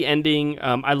liked the ending.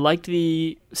 I liked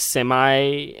the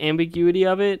semi-ambiguity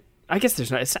of it. I guess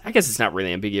it's not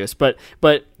really ambiguous, but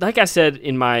like I said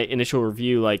in my initial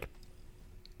review, like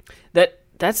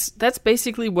that's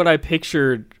basically what I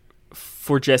pictured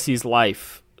for Jesse's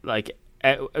life, like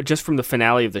just from the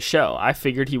finale of the show. I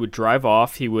figured he would drive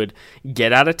off, he would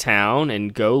get out of town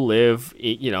and go live,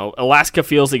 Alaska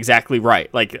feels exactly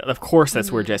right. Like, of course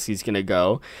that's where Jesse's going to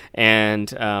go. And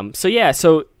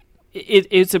so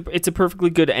it's a perfectly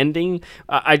good ending.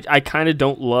 I kind of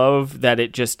don't love that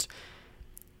it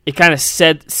kind of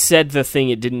said the thing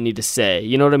it didn't need to say.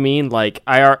 You know what I mean? Like,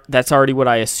 that's already what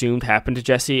I assumed happened to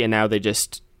Jesse, and now they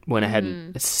just went ahead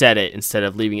and said it instead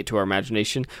of leaving it to our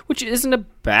imagination, which isn't a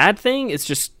bad thing. It's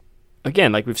just,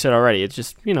 again, like we've said already, it's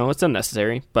just, it's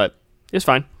unnecessary, but it's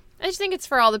fine. I just think it's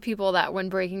for all the people that when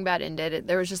Breaking Bad ended,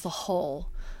 there was just a hole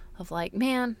of like,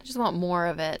 man, I just want more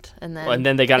of it. And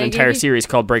then they got an entire series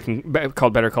called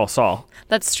Better Call Saul.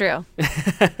 That's true.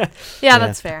 Yeah,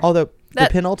 that's fair. Although the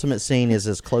penultimate scene is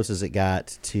as close as it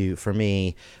got for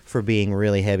me for being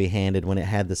really heavy-handed when it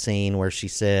had the scene where she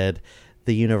said,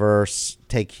 let the universe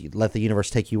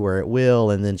take you where it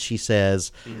will, and then she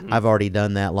says, I've already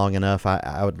done that long enough.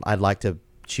 I'd like to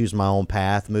choose my own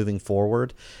path moving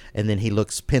forward. And then he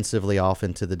looks pensively off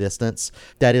into the distance.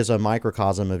 That is a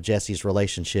microcosm of Jesse's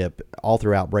relationship all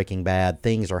throughout Breaking Bad.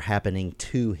 Things are happening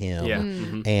to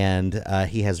him, and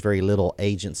he has very little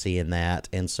agency in that.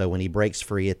 And so when he breaks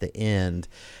free at the end,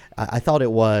 I thought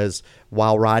it was,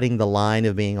 while riding the line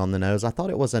of being on the nose, I thought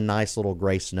it was a nice little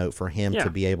grace note for him to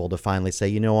be able to finally say,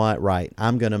 you know what, right,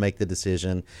 I'm going to make the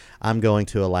decision. I'm going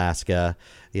to Alaska.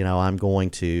 I'm going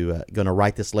to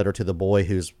write this letter to the boy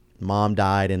whose mom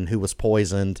died and who was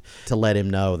poisoned to let him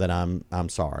know that I'm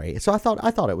sorry. So I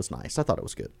thought it was nice. I thought it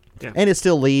was good. Yeah. And it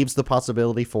still leaves the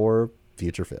possibility for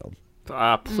future film.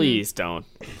 Please don't.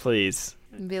 Please.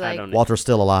 Be like, Walter's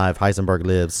still alive. Heisenberg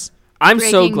lives. I'm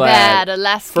so glad. Bad,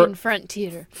 Alaskan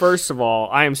frontier. First of all,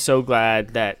 I am so glad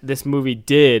that this movie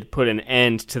did put an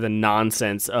end to the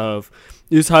nonsense of,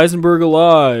 is Heisenberg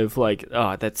alive? Like,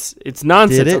 it's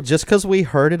nonsense. Did it? Just because we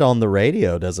heard it on the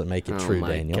radio doesn't make it true,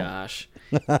 Daniel. Oh my gosh.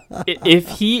 If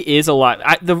he is alive,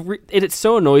 it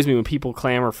so annoys me when people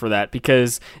clamor for that,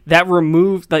 because that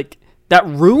ruins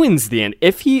the end.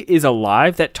 If he is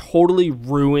alive, that totally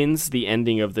ruins the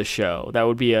ending of the show. That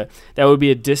would be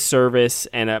a disservice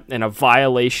and a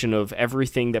violation of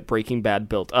everything that Breaking Bad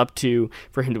built up to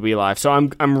for him to be alive. So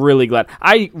I'm really glad.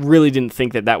 I really didn't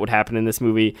think that would happen in this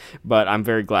movie, but I'm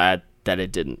very glad that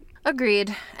it didn't.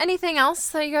 Agreed. Anything else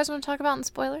that you guys want to talk about in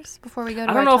spoilers before we go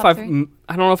to I don't know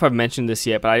if I've mentioned this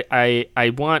yet, but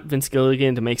I want Vince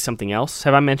Gilligan to make something else.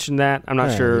 Have I mentioned that? I'm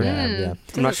not sure. Yeah.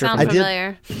 I'm not sure. Sound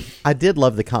familiar. I did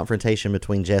love the confrontation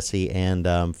between Jesse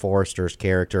and Forrester's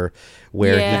character,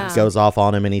 where he goes off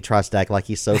on him and he tries to act like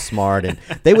he's so smart, and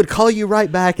they would call you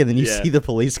right back, and then you see the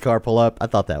police car pull up. I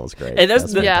thought that was great. And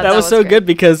that was so good,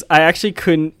 because I actually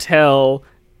couldn't tell,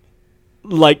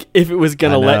 like, if it was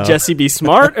going to let Jesse be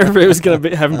smart or if it was going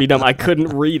to have him be dumb. I couldn't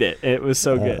read it. It was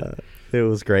so good. It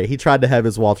was great. He tried to have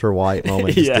his Walter White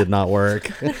moment. Just did not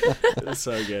work. It was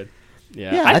so good.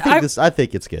 Yeah, I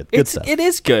think it's good. Good stuff. It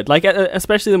is good. Like,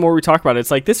 especially the more we talk about it,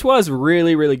 it's like, this was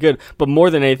really, really good. But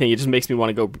more than anything, it just makes me want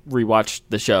to go rewatch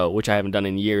the show, which I haven't done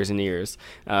in years and years.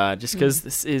 Just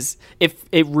because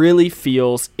it really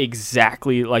feels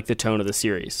exactly like the tone of the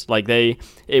series. Like,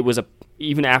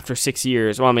 even after 6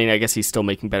 years, well, I mean, I guess he's still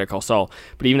making Better Call Saul,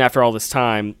 but even after all this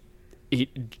time,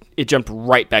 it jumped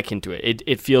right back into it.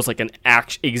 It feels like an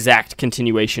exact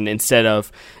continuation instead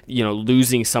of,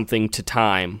 losing something to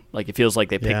time. Like, it feels like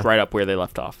they picked right up where they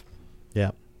left off.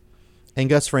 Yeah. And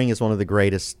Gus Fring is one of the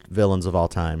greatest villains of all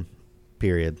time,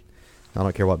 period. I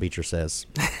don't care what Beecher says.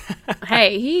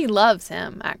 Hey, he loves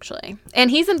him, actually. And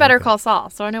he's in Better Call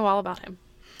Saul, so I know all about him.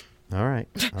 All right.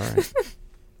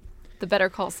 The Better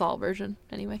Call Saul version,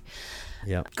 anyway.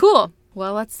 Yeah. Cool.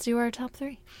 Well, let's do our top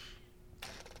 3.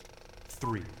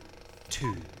 3,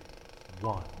 2,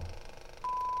 1.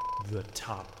 The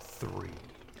top 3.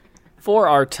 For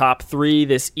our top 3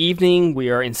 this evening, we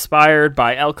are inspired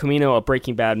by El Camino, a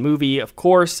Breaking Bad movie, of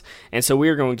course, and so we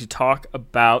are going to talk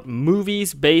about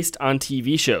movies based on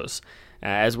TV shows.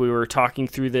 As we were talking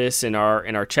through this in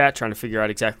our chat, trying to figure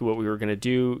out exactly what we were going to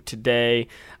do today,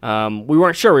 we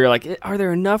weren't sure. We were like, are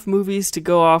there enough movies to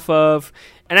go off of?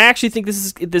 And I actually think this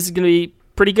is going to be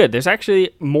pretty good. There's actually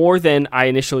more than I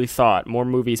initially thought, more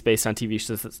movies based on TV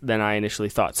shows than I initially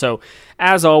thought. So,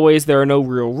 as always, there are no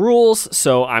real rules,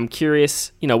 so I'm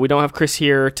curious. We don't have Chris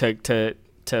here to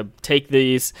take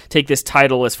this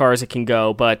title as far as it can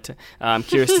go, but I'm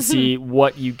curious to see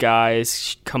what you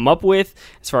guys come up with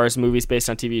as far as movies based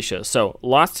on TV shows. So,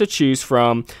 lots to choose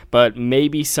from, but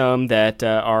maybe some that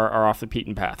are off the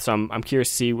beaten path. So, I'm curious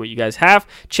to see what you guys have.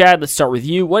 Chad, let's start with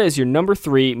you. What is your number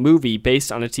 3 movie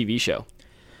based on a TV show?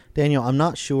 Daniel, I'm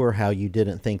not sure how you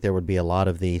didn't think there would be a lot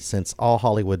of these, since all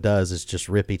Hollywood does is just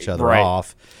rip each other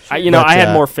off. I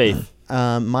had more faith.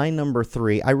 My number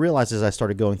 3, I realized as I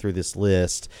started going through this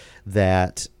list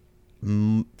that,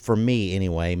 for me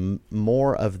anyway,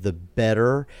 more of the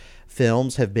better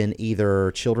films have been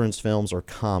either children's films or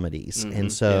comedies,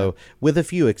 and so with a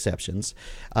few exceptions.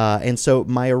 And so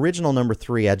my original number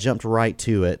 3, I jumped right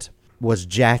to it, was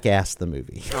Jackass the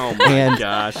movie. Oh my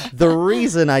gosh. The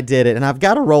reason I did it, and I've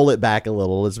got to roll it back a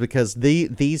little, is because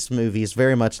these movies,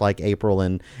 very much like April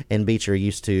and Beecher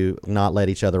used to not let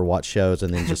each other watch shows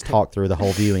and then just talk through the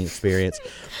whole viewing experience.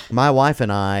 My wife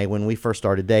and I, when we first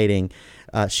started dating,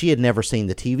 she had never seen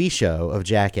the TV show of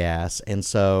Jackass, and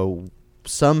so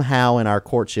somehow in our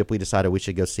courtship we decided we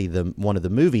should go see one of the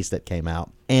movies that came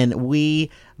out, and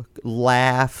we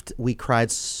laughed, we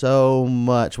cried so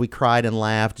much, we cried and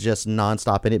laughed just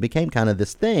nonstop, and it became kind of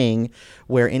this thing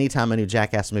where anytime a new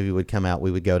Jackass movie would come out, we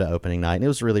would go to opening night, and it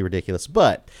was really ridiculous.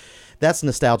 But that's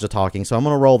nostalgia talking, so I'm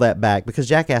going to roll that back, because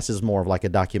Jackass is more of like a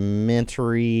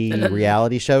documentary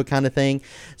reality show kind of thing.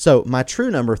 So my true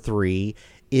number 3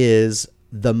 is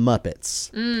The Muppets.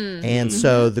 And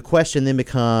so the question then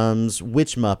becomes,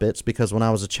 which Muppets? Because when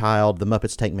I was a child, The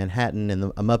Muppets Take Manhattan and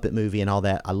a Muppet movie and all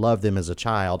that, I loved them as a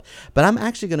child. But I'm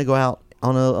actually going to go out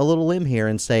on a little limb here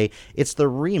and say it's the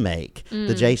remake,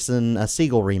 the Jason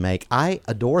Segel remake. I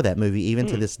adore that movie even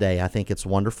to this day. I think it's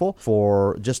wonderful.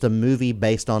 For just a movie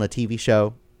based on a TV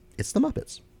show, it's The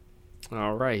Muppets.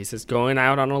 All right. He says going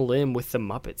out on a limb with The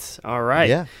Muppets. All right.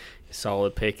 Yeah.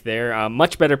 Solid pick there.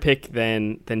 Much better pick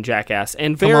than Jackass,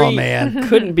 and Come on, man.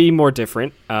 couldn't be more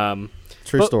different.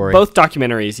 True story. Both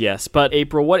documentaries, yes. But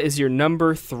April, what is your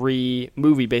number 3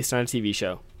 movie based on a TV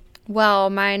show? Well,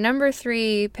 my number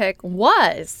 3 pick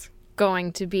was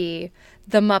going to be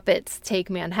The Muppets Take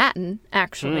Manhattan,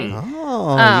 actually.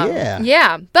 Oh, yeah.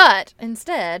 Yeah, but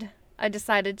instead, I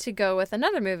decided to go with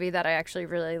another movie that I actually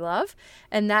really love,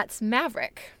 and that's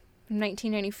Maverick.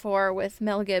 1994 with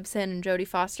Mel Gibson and Jodie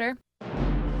Foster.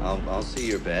 I'll see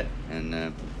your bet, and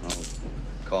I'll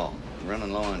call. I'm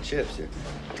running low on chips here.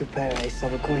 Two pair, ace,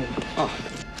 double queen. Oh,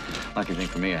 lucky thing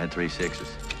for me, I had 3 6s.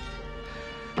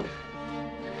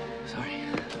 Sorry.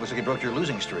 Looks like you broke your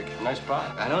losing streak. Nice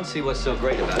pot. I don't see what's so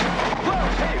great about it.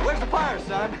 Whoa, hey, where's the fire,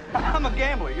 son? I'm a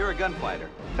gambler. You're a gunfighter.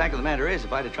 Fact of the matter is,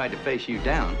 if I'd have tried to face you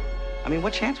down, I mean,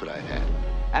 what chance would I have had?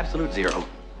 Absolute 0.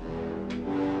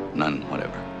 None,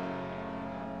 whatever.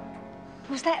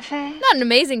 Was that fair? Not an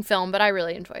amazing film, but I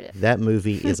really enjoyed it. That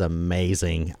movie is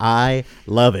amazing. I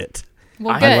love it.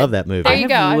 Well, I love that movie. There you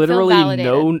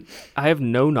go. I have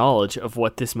no knowledge of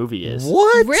what this movie is.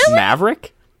 What? Really?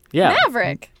 Maverick? Yeah.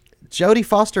 Maverick. Jodie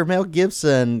Foster, Mel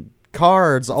Gibson,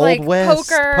 Cards, like Old West,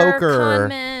 poker.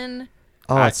 Conman.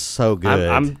 Oh, it's so good.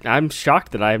 I'm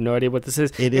shocked that I have no idea what this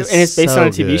is. It is, and it's based so on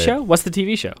a TV good. show? What's the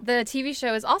TV show? The TV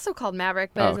show is also called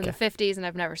Maverick, but it's in the 50s, and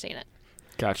I've never seen it.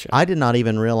 Gotcha. I did not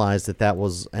even realize that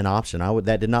was an option.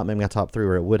 That did not make my top 3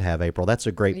 where it would have, April. That's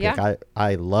a great pick.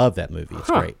 I love that movie. It's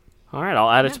great. All right,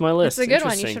 I'll add it to my list. It's a good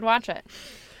one. You should watch it.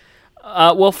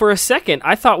 Well, for a second,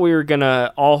 I thought we were going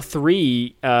to all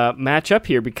 3 match up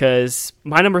here, because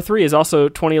my number 3 is also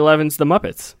 2011's The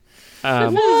Muppets.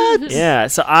 What? Yeah,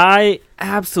 so I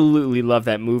absolutely love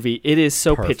that movie. It is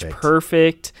so pitch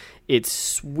perfect. It's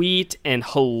sweet and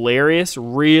hilarious,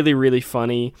 really, really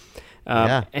funny.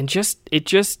 And it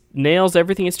just nails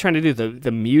everything it's trying to do.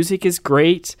 The music is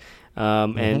great,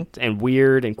 and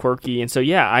weird and quirky, and so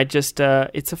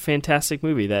it's a fantastic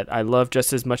movie that I love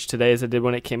just as much today as I did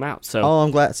when it came out. So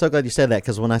I'm so glad you said that,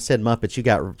 because when I said Muppets, you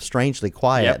got strangely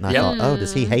quiet, and I thought, oh,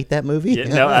 does he hate that movie?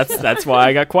 No, that's why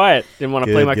I got quiet. Didn't want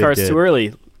to play my cards too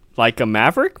early. like a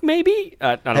Maverick, maybe?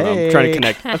 I don't know. I'm trying to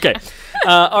connect. Okay.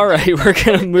 All right. We're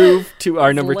going to move to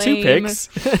our number 2 picks.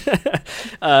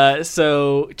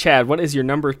 So, Chad, what is your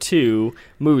number 2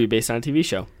 movie based on a TV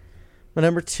show? My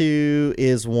number 2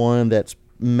 is one that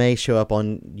may show up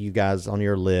on you guys on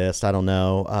your list. I don't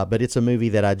know. But it's a movie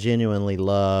that I genuinely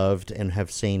loved and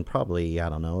have seen probably, I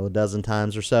don't know, a dozen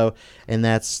times or so. And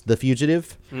that's The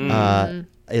Fugitive.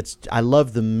 I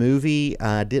love the movie.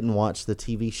 I didn't watch the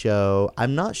TV show.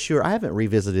 I'm not sure. I haven't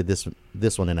revisited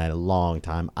this one in a long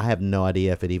time. I have no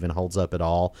idea if it even holds up at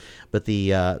all. But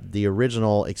the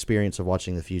original experience of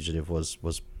watching The Fugitive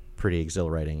was pretty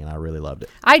exhilarating, and I really loved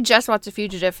it. I just watched The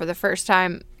Fugitive for the first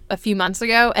time a few months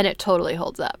ago, and it totally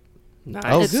holds up. Nice.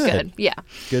 Oh, it's good. Yeah.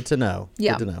 Good to know.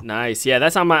 Yeah. Good to know. Nice. Yeah,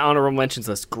 that's on my honorable mentions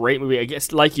list. Great movie. I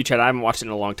guess, like you, Chad, I haven't watched it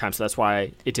in a long time, so that's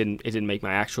why it didn't make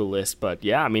my actual list. But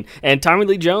yeah, I mean, and Tommy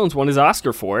Lee Jones won his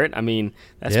Oscar for it. I mean,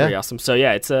 that's pretty awesome. So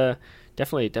yeah, it's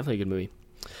definitely a good movie.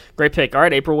 Great pick. All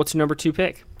right, April, what's your number 2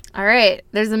 pick? All right.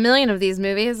 There's a million of these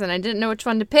movies, and I didn't know which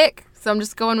one to pick, so I'm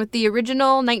just going with the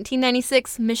original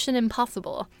 1996 Mission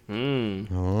Impossible.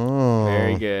 Oh.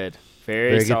 Very good.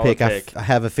 Very good pick. I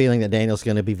have a feeling that Daniel's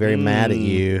going to be very mad at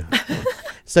you.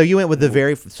 So you went with the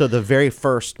very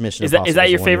first Mission Impossible. Is that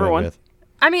your favorite one?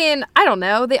 I mean, I don't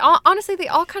know. They all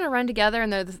kind of run together,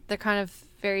 and they're kind of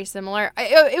very similar.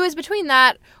 It was between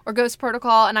that or Ghost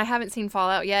Protocol, and I haven't seen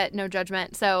Fallout yet. No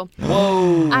judgment. So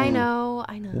whoa, I know.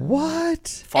 What?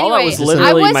 Fallout was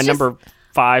literally my number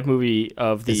 5 movie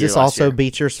of the year. Is this also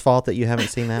Beecher's fault that you haven't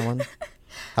seen that one?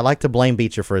 I like to blame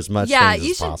Beecher for as much things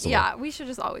as possible. Yeah, we should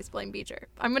just always blame Beecher.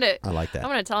 I like that. I'm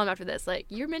gonna tell him after this. Like,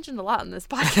 you're mentioned a lot on this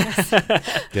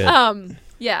podcast. Good.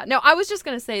 Yeah. No, I was just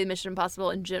gonna say Mission Impossible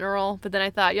in general, but then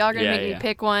I thought y'all are gonna make me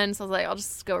pick one, so I was like, I'll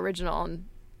just go original and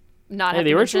not have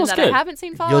to mention that I haven't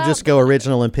seen Fallout. You'll just go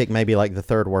original and pick maybe like the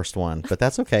 3rd worst one, but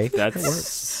that's okay. That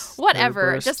works.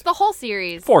 Whatever. Just the whole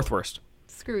series. 4th worst.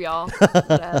 Screw y'all.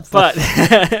 But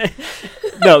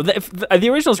no, the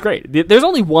original is great. There's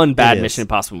only one bad Mission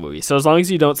Impossible movie, so as long as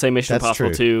you don't say Mission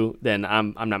Impossible 2, then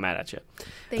I'm not mad at you.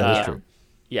 Thank you.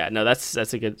 Yeah, no, that's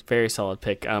a good, very solid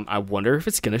pick. I wonder if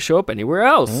it's going to show up anywhere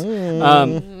else.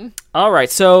 All right,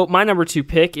 so my number 2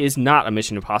 pick is not a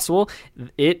Mission Impossible.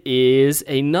 It is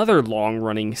another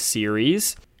long-running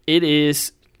series. It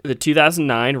is the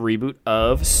 2009 reboot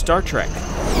of Star Trek.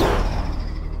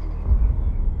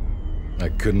 I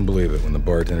couldn't believe it when the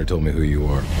bartender told me who you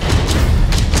are.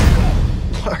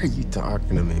 Why are you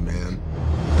talking to me, man?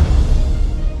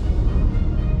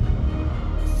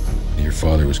 Your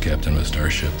father was captain of a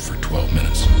starship for 12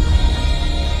 minutes.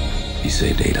 He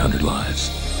saved 800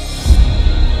 lives,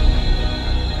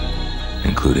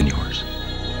 including yours.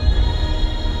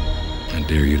 I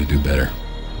dare you to do better.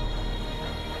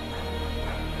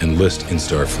 Enlist in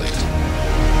Starfleet.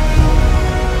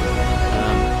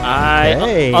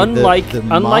 Unlike the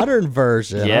modern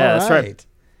version. Yeah, that's right.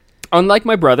 Unlike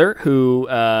my brother, who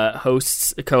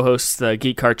co-hosts the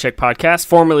Geek Card Check podcast,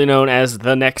 formerly known as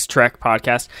the Next Trek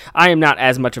podcast, I am not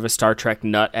as much of a Star Trek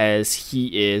nut as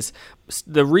he is.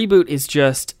 The reboot is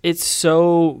it's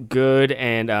so good,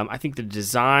 and I think the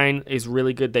design is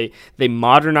really good. They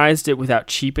modernized it without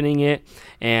cheapening it,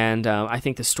 and I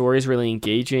think the story is really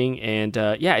engaging, and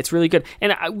it's really good.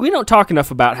 And we don't talk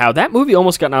enough about how that movie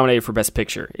almost got nominated for Best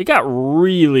Picture. It got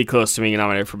really close to being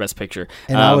nominated for Best Picture.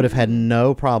 And I would have had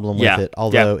no problem with it,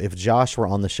 although if Josh were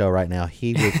on the show right now,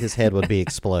 his head would be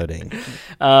exploding.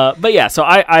 But yeah, so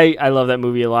I love that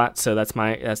movie a lot, so that's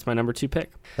my number 2 pick.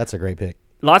 That's a great pick.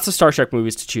 Lots of Star Trek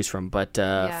movies to choose from, but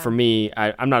for me,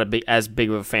 I'm not as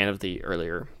big of a fan of the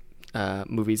earlier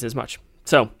movies as much.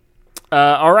 So,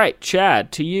 all right,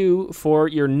 Chad, to you for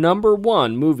your number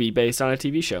 1 movie based on a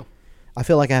TV show. I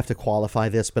feel like I have to qualify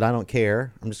this, but I don't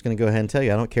care. I'm just going to go ahead and tell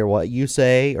you, I don't care what you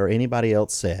say or anybody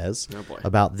else says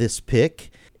about this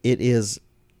pick. It is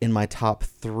in my top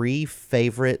 3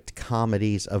 favorite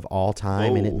comedies of all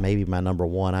time, and it may be my number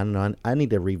 1. I don't know. I need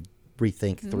to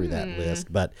rethink through that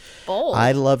list, but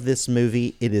I love this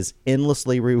movie. It is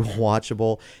endlessly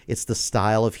rewatchable. It's the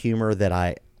style of humor that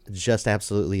I just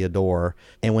absolutely adore,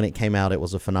 and when it came out, it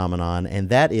was a phenomenon, and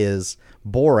that is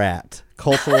Borat,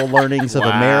 Cultural Learnings of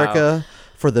America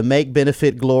for the Make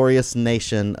Benefit Glorious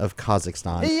Nation of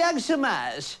Kazakhstan. Yag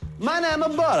Shamash, my name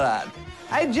is Borat.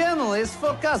 I'm journalist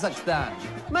for Kazakhstan.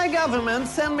 My government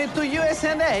sent me to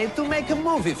USA to make a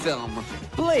movie film.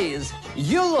 Please,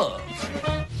 you look.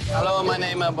 Hello, my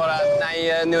name is Borat.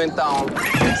 I'm new in town. What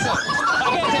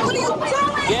are you doing?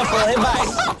 Careful, hit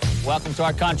back. Welcome to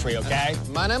our country, okay?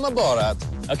 My name is Borat.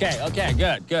 Okay,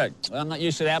 good. Well, I'm not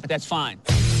used to that, but that's fine.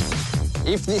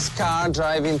 If this car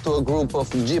drive into a group of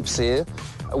gypsy,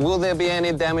 will there be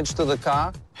any damage to the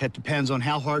car? It depends on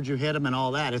how hard you hit them and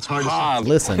all that. It's hard to say.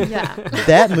 Listen,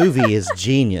 that movie is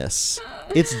genius.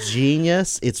 It's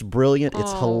genius. It's brilliant.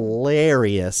 It's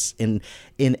hilarious in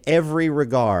every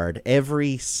regard,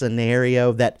 every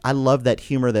scenario. That I love that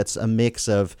humor. That's a mix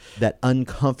of that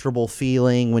uncomfortable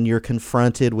feeling when you're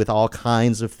confronted with all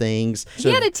kinds of things. He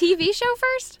had a TV show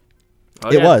first?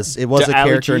 It was a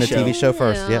character in a G TV show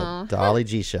first. Yeah, the Ali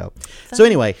G show. So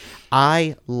anyway,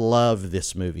 I love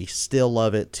this movie. Still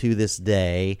love it to this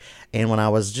day. And when I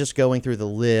was just going through the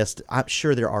list, I'm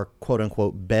sure there are quote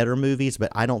unquote better movies,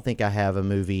 but I don't think I have a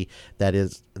movie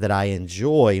that I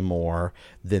enjoy more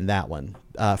than that one.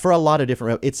 For a lot of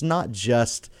different. It's not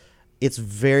just. It's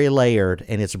very layered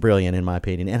and it's brilliant in my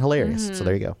opinion and hilarious. Mm-hmm. So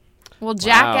there you go. Well,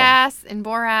 Jackass and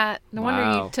Borat. No wonder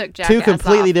you took Jackass Two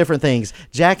completely off. different things.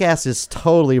 Jackass is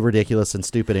totally ridiculous and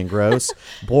stupid and gross.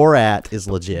 Borat is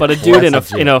legit. But a dude in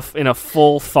a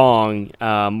full thong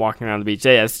walking around the beach.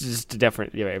 Yeah, it's just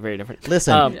different. Yeah, very different.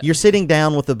 Listen, you're sitting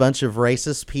down with a bunch of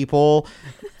racist people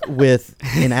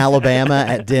in Alabama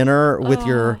at dinner with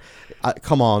your.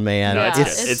 Come on, man! No,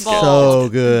 it's so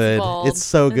good. It's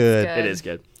so good. It is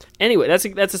good. Anyway,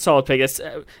 that's a solid pick. It's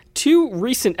 2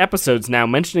 recent episodes now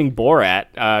mentioning Borat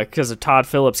because of Todd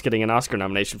Phillips getting an Oscar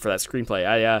nomination for that screenplay.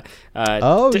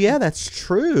 Yeah, that's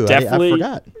true. I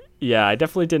forgot. Yeah, I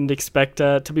definitely didn't expect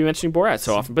to be mentioning Borat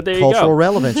so often, but there you go. Cultural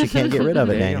relevance. You can't get rid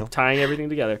of it, Daniel. Tying everything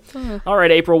together. All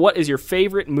right, April, what is your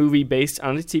favorite movie based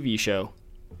on a TV show?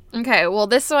 Okay, well,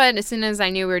 this one, as soon as I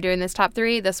knew we were doing this top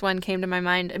 3, this one came to my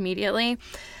mind immediately.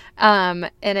 And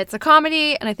it's a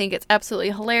comedy, and I think it's absolutely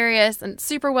hilarious and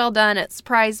super well done. It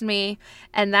surprised me,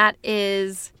 and that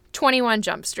is 21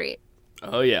 Jump Street.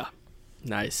 Oh, yeah.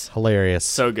 Nice. Hilarious.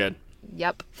 So good.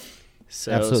 Yep.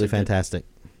 Absolutely fantastic.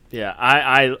 Yeah,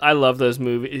 I love those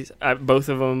movies. Both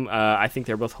of them. I think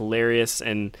they're both hilarious,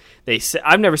 and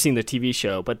I've never seen the TV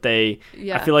show, but I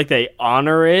feel like they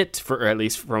honor it, or at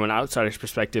least from an outsider's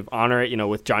perspective, honor it.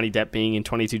 With Johnny Depp being in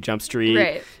 22 Jump Street,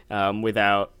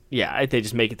 right? They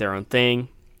just make it their own thing.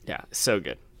 Yeah, so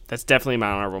good. That's definitely my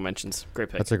honorable mentions. Great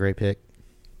pick. That's a great pick.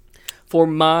 For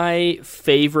my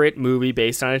favorite movie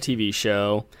based on a TV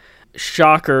show,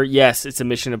 shocker, yes, it's a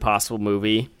Mission Impossible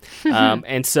movie.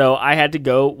 And so I had to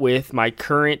go with my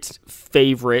current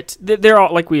favorite. They're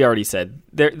all, like we already said,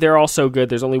 they're all so good.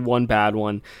 There's only one bad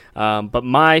one. But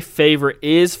my favorite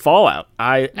is Fallout.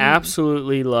 I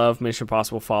absolutely love Mission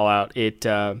Impossible Fallout.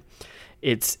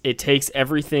 It takes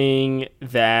everything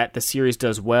that the series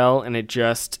does well, and it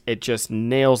just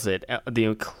nails it. The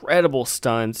incredible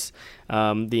stunts,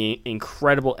 the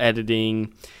incredible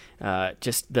editing,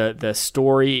 just the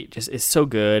story just is so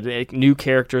good. New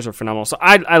characters are phenomenal. So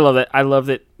I love it. I love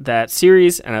that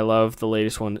series, and I love the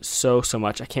latest one so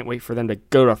much. I can't wait for them to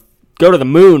go to the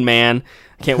moon, man.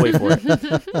 I can't wait for it.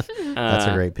 That's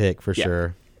a great pick for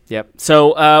sure. Yep.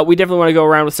 So we definitely want to go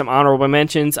around with some honorable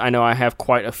mentions. I know I have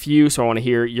quite a few, so I want to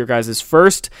hear your guys'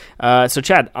 first. So,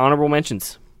 Chad, honorable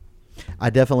mentions. I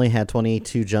definitely had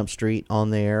 22 Jump Street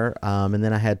on there, and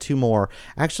then I had 2 more.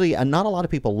 Actually, not a lot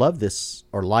of people love this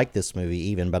or like this movie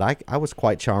even, but I was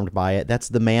quite charmed by it. That's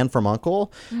The Man from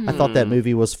U.N.C.L.E. I thought that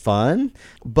movie was fun,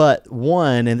 but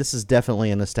one, and this is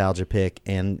definitely a nostalgia pick,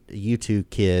 and you two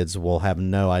kids will have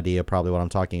no idea probably what I'm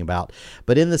talking about,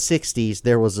 but in the 60s,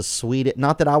 there was a Swedish,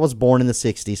 not that I was born in the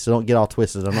 60s, so don't get all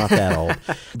twisted, I'm not that old,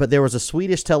 but there was a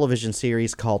Swedish television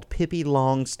series called Pippi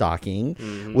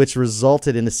Longstocking, which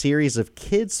resulted in a series of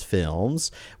kids films,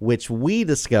 which we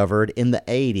discovered in the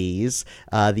 80s,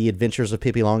 The Adventures of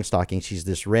Pippi Longstocking. She's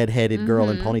this red-headed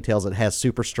girl in ponytails that has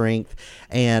super strength,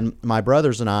 and my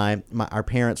brothers and our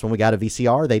parents, when we got a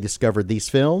VCR, they discovered these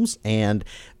films, and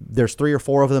there's 3 or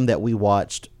 4 of them that we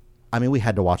watched. I mean, we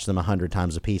had to watch them 100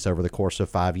 times a piece over the course of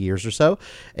 5 years or so,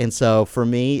 and so for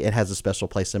me, it has a special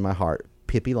place in my heart.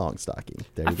 Pippi Longstocking.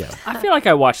 There you go. I feel like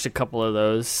I watched a couple of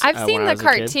those. I've seen the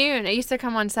cartoon. It used to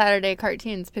come on Saturday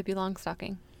cartoons, Pippi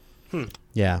Longstocking.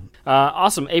 Yeah.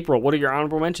 Awesome. April, what are your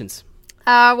honorable mentions?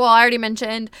 Well, I already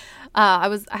mentioned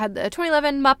I had the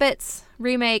 2011 Muppets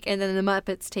remake, and then the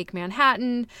Muppets Take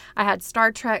Manhattan. I had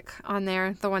Star Trek on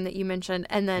there, the one that you mentioned,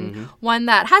 and then one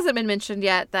that hasn't been mentioned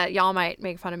yet that y'all might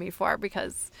make fun of me for,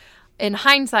 because in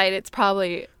hindsight, it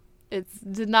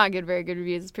did not get very good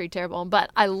reviews. It's pretty terrible.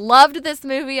 But I loved this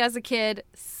movie as a kid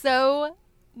so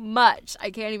much.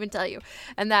 I can't even tell you.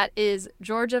 And that is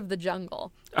George of the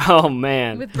Jungle. Oh,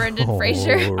 man. With Brendan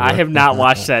Fraser. I have not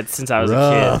watched that since I was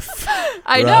a kid.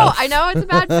 I know it's a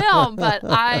bad film, but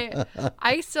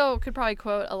I still could probably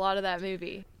quote a lot of that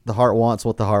movie. The heart wants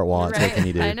what the heart wants. Right? What can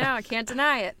you do? I know. I can't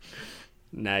deny it.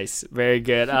 Nice. Very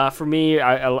good. For me,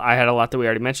 I had a lot that we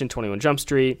already mentioned. 21 Jump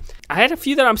Street. I had a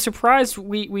few that I'm surprised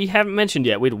we haven't mentioned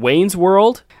yet. We had Wayne's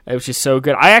World, which is so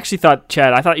good. I actually thought,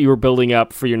 Chad, I thought you were building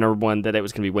up for your number one that it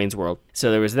was going to be Wayne's World.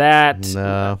 So there was that.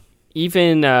 No.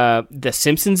 Even the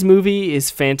Simpsons movie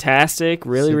is fantastic.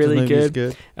 Really, really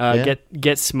good. Yeah.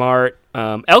 Get Smart.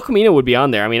 El Camino would be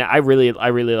on there. I mean, I really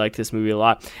like this movie a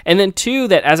lot. And then two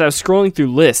that as I was scrolling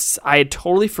through lists, I had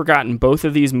totally forgotten both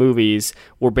of these movies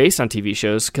were based on TV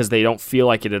shows because they don't feel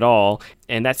like it at all.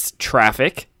 And that's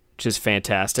Traffic, which is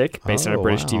fantastic, based on a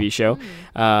British TV show,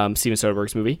 Steven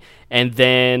Soderbergh's movie. And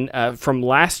then from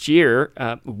last year,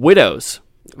 Widows.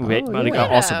 Also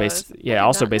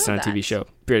based on a TV show,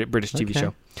 British TV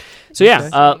show. So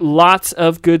yeah, lots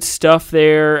of good stuff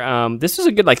there. This was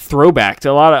a good throwback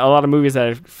to a lot of movies that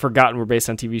I've forgotten were based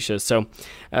on TV shows. So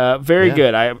very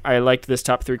good. I liked this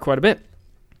top three quite a bit.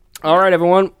 All right,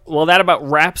 everyone. Well, that about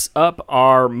wraps up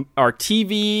our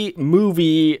TV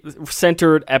movie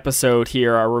centered episode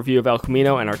here, our review of El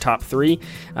Camino and our top three.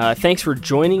 Thanks for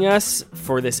joining us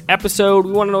for this episode.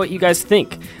 We want to know what you guys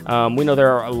think. We know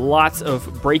there are lots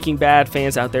of Breaking Bad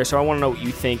fans out there, so I want to know what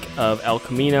you think of El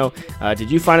Camino. Did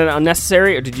you find it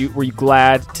unnecessary, or were you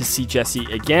glad to see Jesse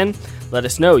again? Let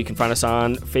us know. You can find us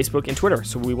on Facebook and Twitter,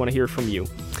 so we want to hear from you.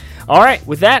 All right,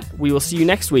 with that, we will see you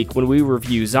next week when we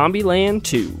review Zombieland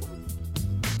 2.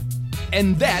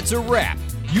 And that's a wrap.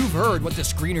 You've heard what the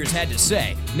screeners had to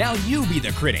say. Now you be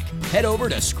the critic. Head over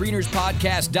to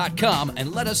screenerspodcast.com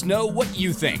and let us know what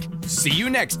you think. See you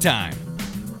next time.